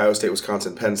to Ohio State,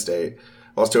 Wisconsin, Penn State.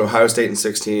 Lost to Ohio State in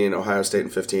 16, Ohio State in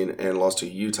 15, and lost to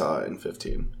Utah in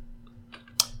 15.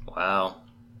 Wow.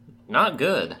 Not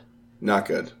good. Not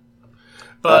good.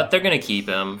 But they're going to keep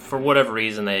him. For whatever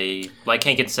reason, like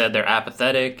Hankins said, they're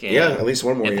apathetic. And at least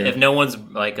one more year. If no one's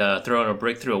like throwing a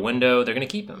brick through a window, they're going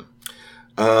to keep him.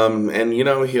 And,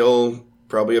 he'll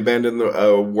probably abandon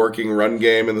the working run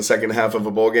game in the second half of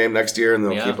a bowl game next year, and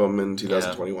they'll keep him in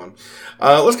 2021.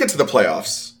 Let's get to the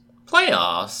playoffs.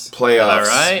 Playoffs, all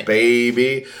right,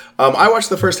 baby. I watched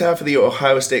the first half of the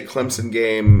Ohio State-Clemson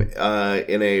game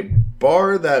in a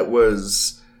bar that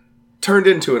was turned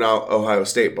into an Ohio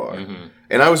State bar. Mm-hmm.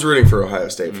 And I was rooting for Ohio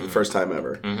State for the first time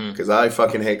ever, because I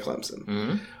fucking hate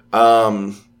Clemson.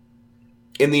 Mm-hmm.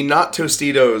 In the Not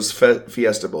Tostitos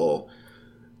Fiesta Bowl,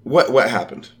 what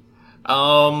happened?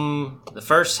 The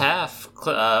first half,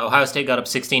 Ohio State got up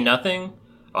 16-0.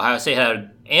 Ohio State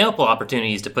had ample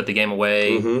opportunities to put the game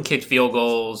away, kicked field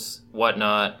goals,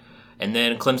 whatnot, and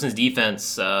then Clemson's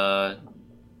defense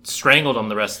strangled them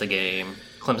the rest of the game.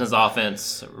 Clemson's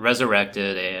offense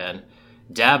resurrected, and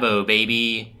Dabo,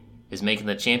 baby, is making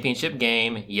the championship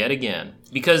game yet again.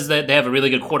 Because they have a really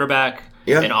good quarterback,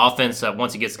 an offense that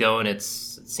once it gets going, it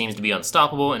seems to be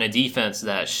unstoppable, and a defense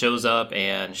that shows up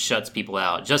and shuts people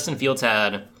out. Justin Fields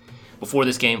had, before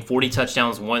this game, 40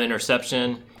 touchdowns, 1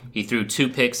 interception. He threw 2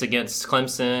 picks against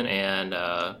Clemson, and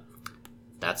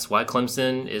that's why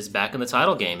Clemson is back in the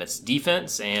title game. It's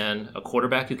defense and a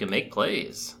quarterback who can make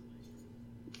plays.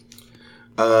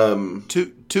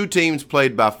 Two teams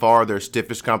played by far their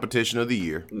stiffest competition of the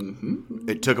year. Mm-hmm.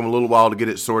 It took them a little while to get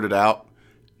it sorted out,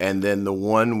 and then the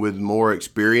one with more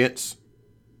experience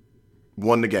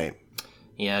won the game.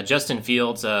 Yeah, Justin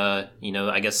Fields, I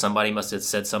guess somebody must have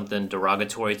said something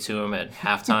derogatory to him at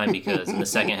halftime, because in the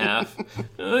second half,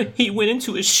 he went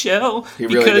into his shell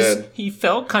because he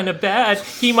felt kind of bad.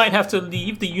 He might have to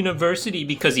leave the university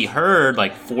because he heard,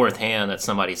 fourth hand, that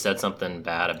somebody said something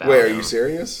bad about him. Wait, are you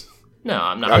serious? No,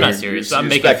 I'm not. I'm not serious. I'm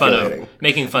making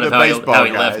fun of how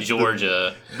he left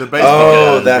Georgia. The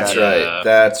baseball. That's right.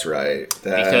 That's right.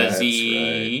 Because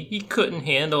he couldn't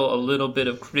handle a little bit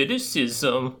of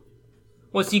criticism.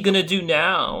 What's he gonna do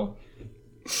now?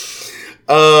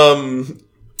 How many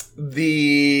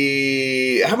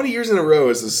years in a row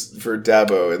is this for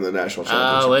Dabo in the national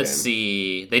championship let's game?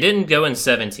 see. They didn't go in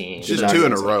 17. Just 2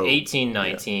 in a row. 18,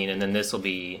 19, and then this will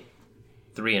be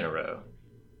 3 in a row.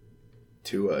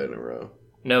 2 in a row.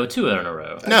 No, 2 in a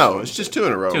row. No, it's just 2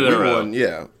 in a row. 2 in a row. Won,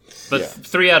 yeah. But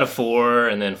 3 out of 4,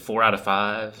 and then 4 out of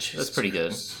 5. That's pretty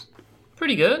good.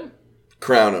 Pretty good.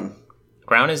 Crown him.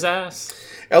 Ground his ass.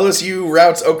 LSU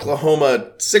routs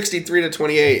Oklahoma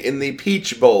 63-28 in the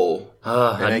Peach Bowl. In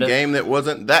a game that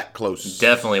wasn't that close.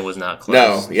 Definitely was not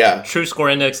close. No, yeah. True score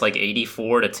index like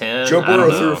 84-10. Joe I don't Burrow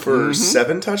know. threw for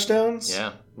 7 touchdowns?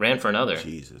 Yeah, ran for another.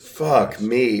 Jesus. Fuck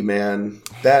me, man.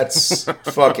 That's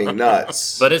fucking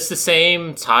nuts. But it's the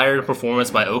same tired performance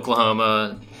by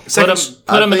Oklahoma. Put Second-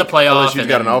 them in the playoff. LSU's and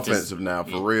got an then offensive now,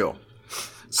 for real.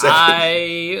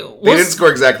 They didn't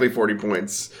score exactly 40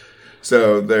 points.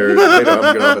 So they don't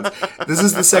have good offense. This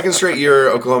is the second straight year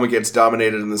Oklahoma gets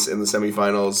dominated in the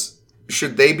semifinals.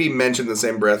 Should they be mentioned in the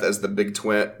same breath as the Big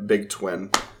Twin?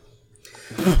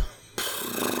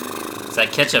 It's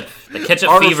that ketchup. The ketchup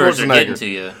Arnold fevers are Schwarzenegger. getting to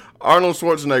you. Arnold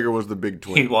Schwarzenegger was the big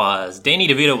twin. He was. Danny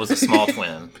DeVito was a small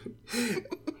twin.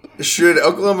 Should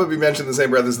Oklahoma be mentioned in the same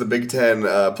breath as the Big Ten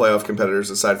playoff competitors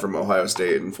aside from Ohio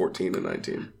State in 14 and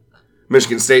 19?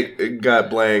 Michigan State got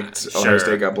blanked. Ohio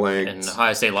State got blanked. And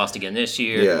Ohio State lost again this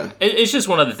year. Yeah. It's just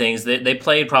one of the things that they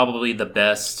played probably the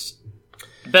best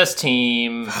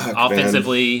team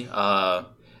offensively.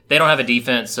 They don't have a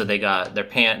defense, so they got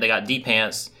deep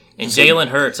pants. And Jalen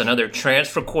Hurts, another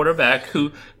transfer quarterback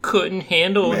who couldn't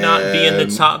handle not being the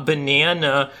top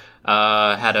banana,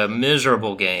 had a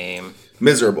miserable game.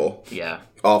 Miserable. Yeah.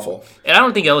 Awful. And I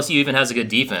don't think LSU even has a good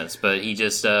defense, but he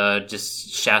just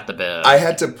shat the bed. I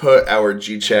had to put our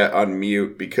G-Chat on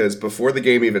mute because before the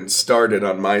game even started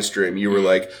on my stream, you were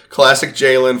like, classic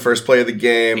Jalen, first play of the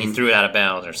game. He threw it out of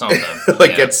bounds or something.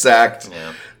 Gets sacked.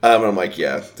 Yeah. And I'm like,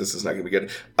 yeah, this is not going to be good.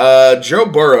 Joe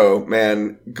Burrow,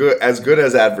 man, good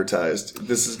as advertised.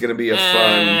 This is going to be a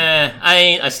fun.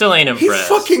 I still ain't He impressed.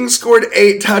 fucking scored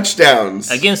 8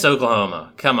 touchdowns. Against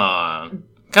Oklahoma. Come on.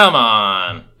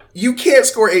 You can't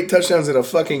score 8 touchdowns in a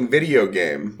fucking video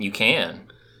game. You can.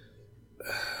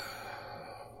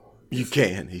 You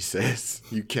can, he says.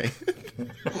 You can.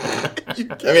 I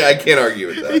mean, I can't argue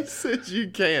with He that. says you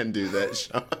can do that,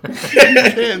 Sean.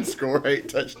 You can score 8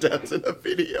 touchdowns in a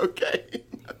video game.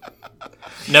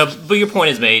 No, but your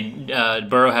point is made.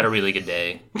 Burrow had a really good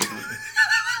day.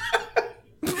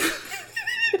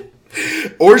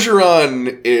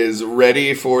 Orgeron is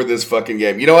ready for this fucking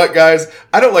game. You know what, guys?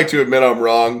 I don't like to admit I'm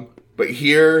wrong, but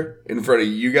here in front of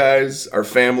you guys, our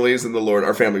families and the Lord,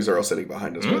 our families are all sitting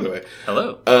behind us, by the way.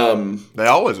 Hello. They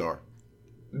always are.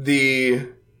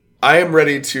 I am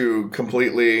ready to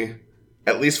completely,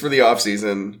 at least for the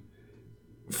offseason,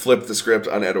 flip the script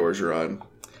on Ed Orgeron.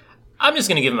 I'm just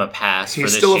going to give him a pass for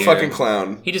He's this still year. a fucking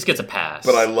clown, He just gets a pass.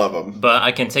 but I love him. But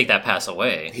I can take that pass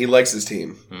away. He likes his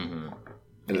team.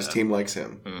 And his team likes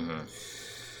him.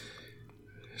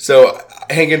 So,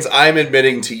 Hankins, I'm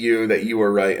admitting to you that you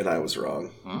were right and I was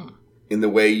wrong. In the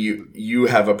way you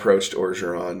have approached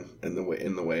Orgeron and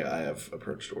in the way I have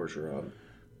approached Orgeron.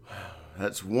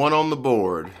 That's 1 on the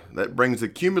board. That brings a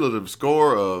cumulative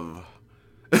score of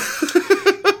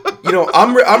You know,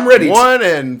 I'm ready. 1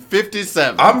 and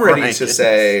 57. I'm ready Right. to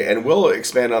say, and we'll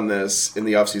expand on this in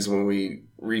the offseason when we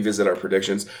revisit our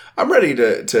predictions. I'm ready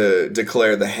to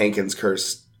declare the Hankins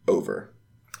curse over.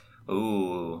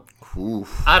 Ooh.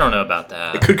 Oof. I don't know about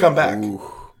that. It could come back.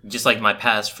 Just like my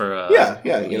pass for... Yeah,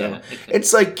 you know.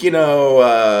 It's like,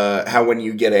 how when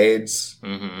you get AIDS,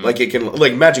 like it can,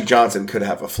 like Magic Johnson could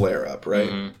have a flare up, right?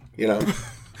 You know?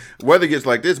 Weather gets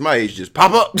like this, my age just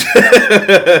pop up.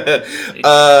 It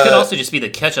could also just be the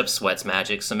ketchup sweats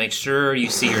magic, so make sure you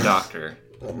see your doctor.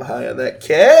 I'm high on that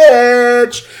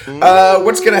catch.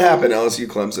 What's going to happen, LSU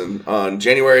Clemson, on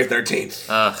January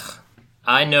 13th?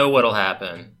 I know what'll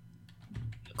happen.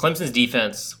 Clemson's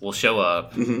defense will show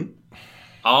up.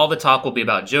 All the talk will be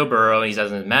about Joe Burrow, and he's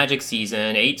having his magic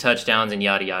season, 8 touchdowns, and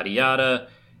yada, yada, yada.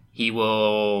 He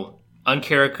will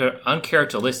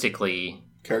uncharacteristically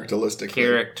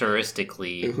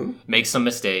make some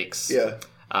mistakes. Yeah.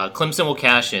 Clemson will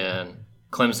cash in.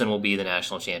 Clemson will be the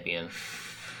national champion.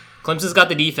 Clemson's got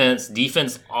the defense.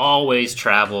 Defense always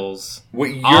travels.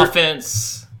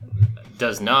 Offense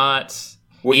does not.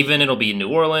 Even it'll be New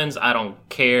Orleans. I don't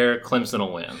care. Clemson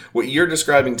will win. What you're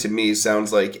describing to me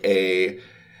sounds like a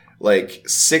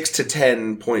 6 to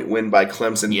 10 point win by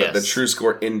Clemson, Yes. but the true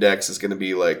score index is going to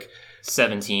be like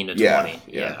 17 to 20.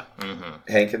 Yeah.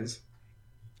 Mm-hmm. Hankins.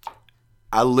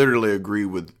 I literally agree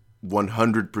with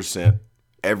 100%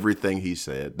 everything he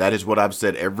said. That is what I've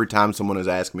said every time someone has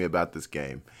asked me about this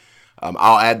game.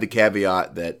 I'll add the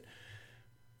caveat that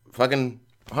fucking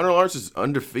Hunter Lawrence is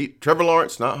undefeated. Trevor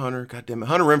Lawrence, not Hunter. Goddamn it.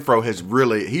 Hunter Renfro has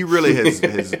really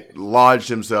has lodged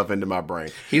himself into my brain.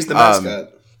 He's the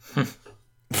mascot.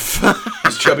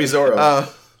 He's Chubby Zorro.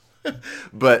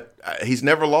 But he's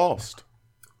never lost.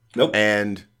 Nope.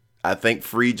 And I think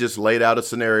Free just laid out a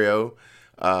scenario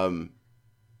that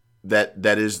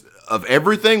is of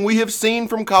everything we have seen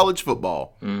from college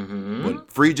football, what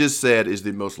Free just said is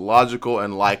the most logical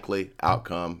and likely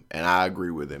outcome, and I agree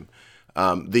with him.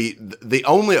 The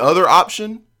only other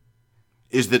option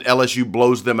is that LSU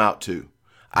blows them out too.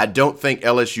 I don't think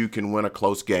LSU can win a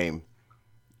close game,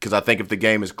 because I think if the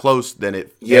game is close, then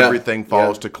everything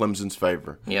falls to Clemson's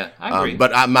favor. Yeah, I agree.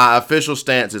 But my official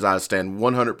stance is I stand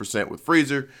 100% with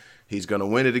Freezer. He's going to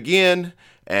win it again,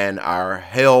 and our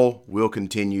hell will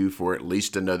continue for at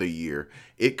least another year.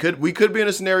 We could be in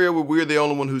a scenario where we're the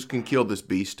only one who can kill this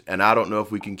beast, and I don't know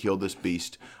if we can kill this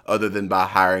beast other than by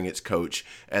hiring its coach,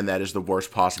 and that is the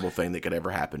worst possible thing that could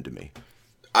ever happen to me.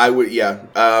 I would, yeah.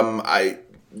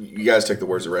 You guys took the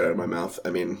words right out of my mouth. I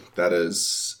mean, that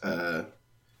is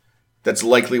that's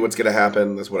likely what's going to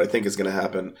happen. That's what I think is going to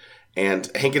happen. And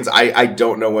Hankins, I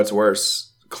don't know what's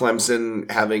worse.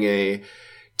 Clemson having a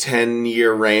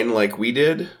 10-year reign like we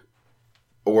did,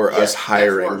 or us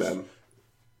hiring them.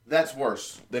 That's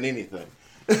worse than anything.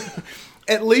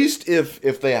 At least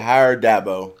if they hire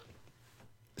Dabo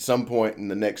at some point in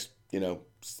the next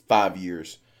 5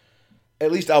 years,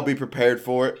 at least I'll be prepared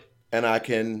for it, and I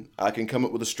can come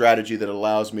up with a strategy that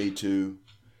allows me to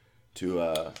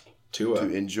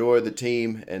enjoy the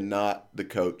team and not the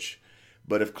coach.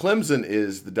 But if Clemson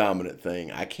is the dominant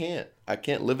thing, I can't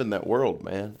live in that world,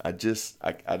 man. I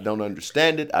don't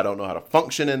understand it. I don't know how to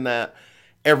function in that.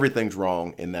 Everything's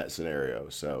wrong in that scenario.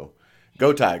 So,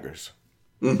 go Tigers.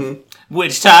 Mm-hmm.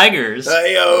 Which Tigers?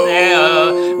 Hey-o.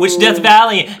 Hey-o. Which Death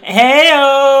Valley? Hey-o.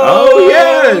 Oh,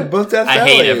 yeah. Both Death Valleys. I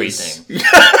hate everything.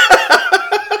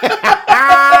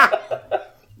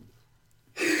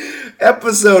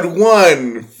 Episode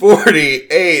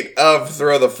 148 of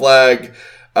Throw the Flag.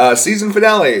 Season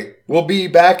finale. We'll be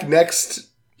back next...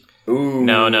 Ooh.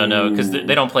 No, because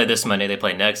they don't play this Monday. They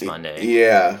play next Monday.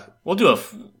 Yeah. We'll do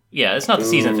it's not the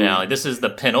season finale. This is the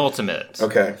penultimate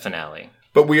finale.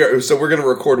 But we're going to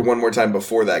record one more time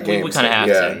before that game. We kind of have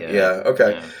to. Yeah.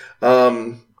 Okay.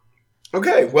 Yeah.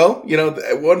 Okay. Well,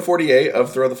 148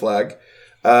 of Throw the Flag.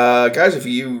 Guys, if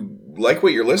you like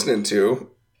what you're listening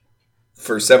to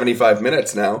for 75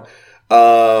 minutes now,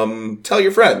 tell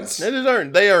your friends.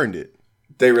 They earned it.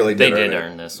 They really did. They did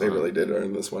earn this one. They really did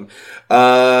earn this one.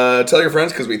 Tell your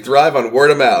friends, because we thrive on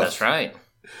word of mouth. That's right.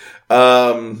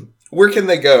 Where can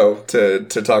they go to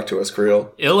talk to us,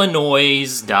 Creel?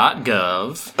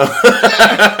 Illinois.gov.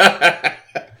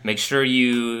 Make sure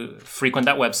you frequent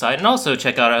that website, and also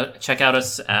check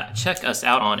us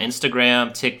out on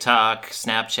Instagram, TikTok,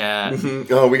 Snapchat.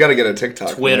 Mm-hmm. Oh, we got to get a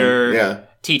TikTok, Twitter, man. Yeah.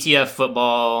 TTF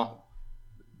Football.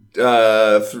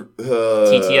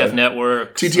 TTF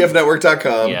Network.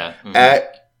 TTFnetwork.com. Yeah. Mm-hmm.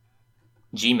 At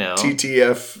Gmail.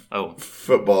 TTF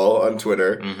Football on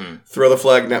Twitter. Mm-hmm. Throw the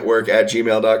Flag Network at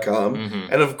gmail.com.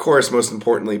 Mm-hmm. And of course, most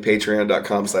importantly,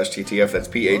 patreon.com/TTF. That's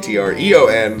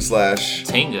PATREON/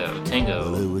 Tango.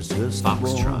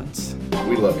 Foxtrots.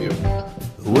 We love you.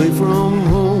 Away from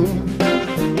home,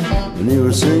 when you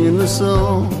were singing the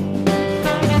song,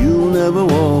 you'll never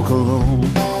walk alone.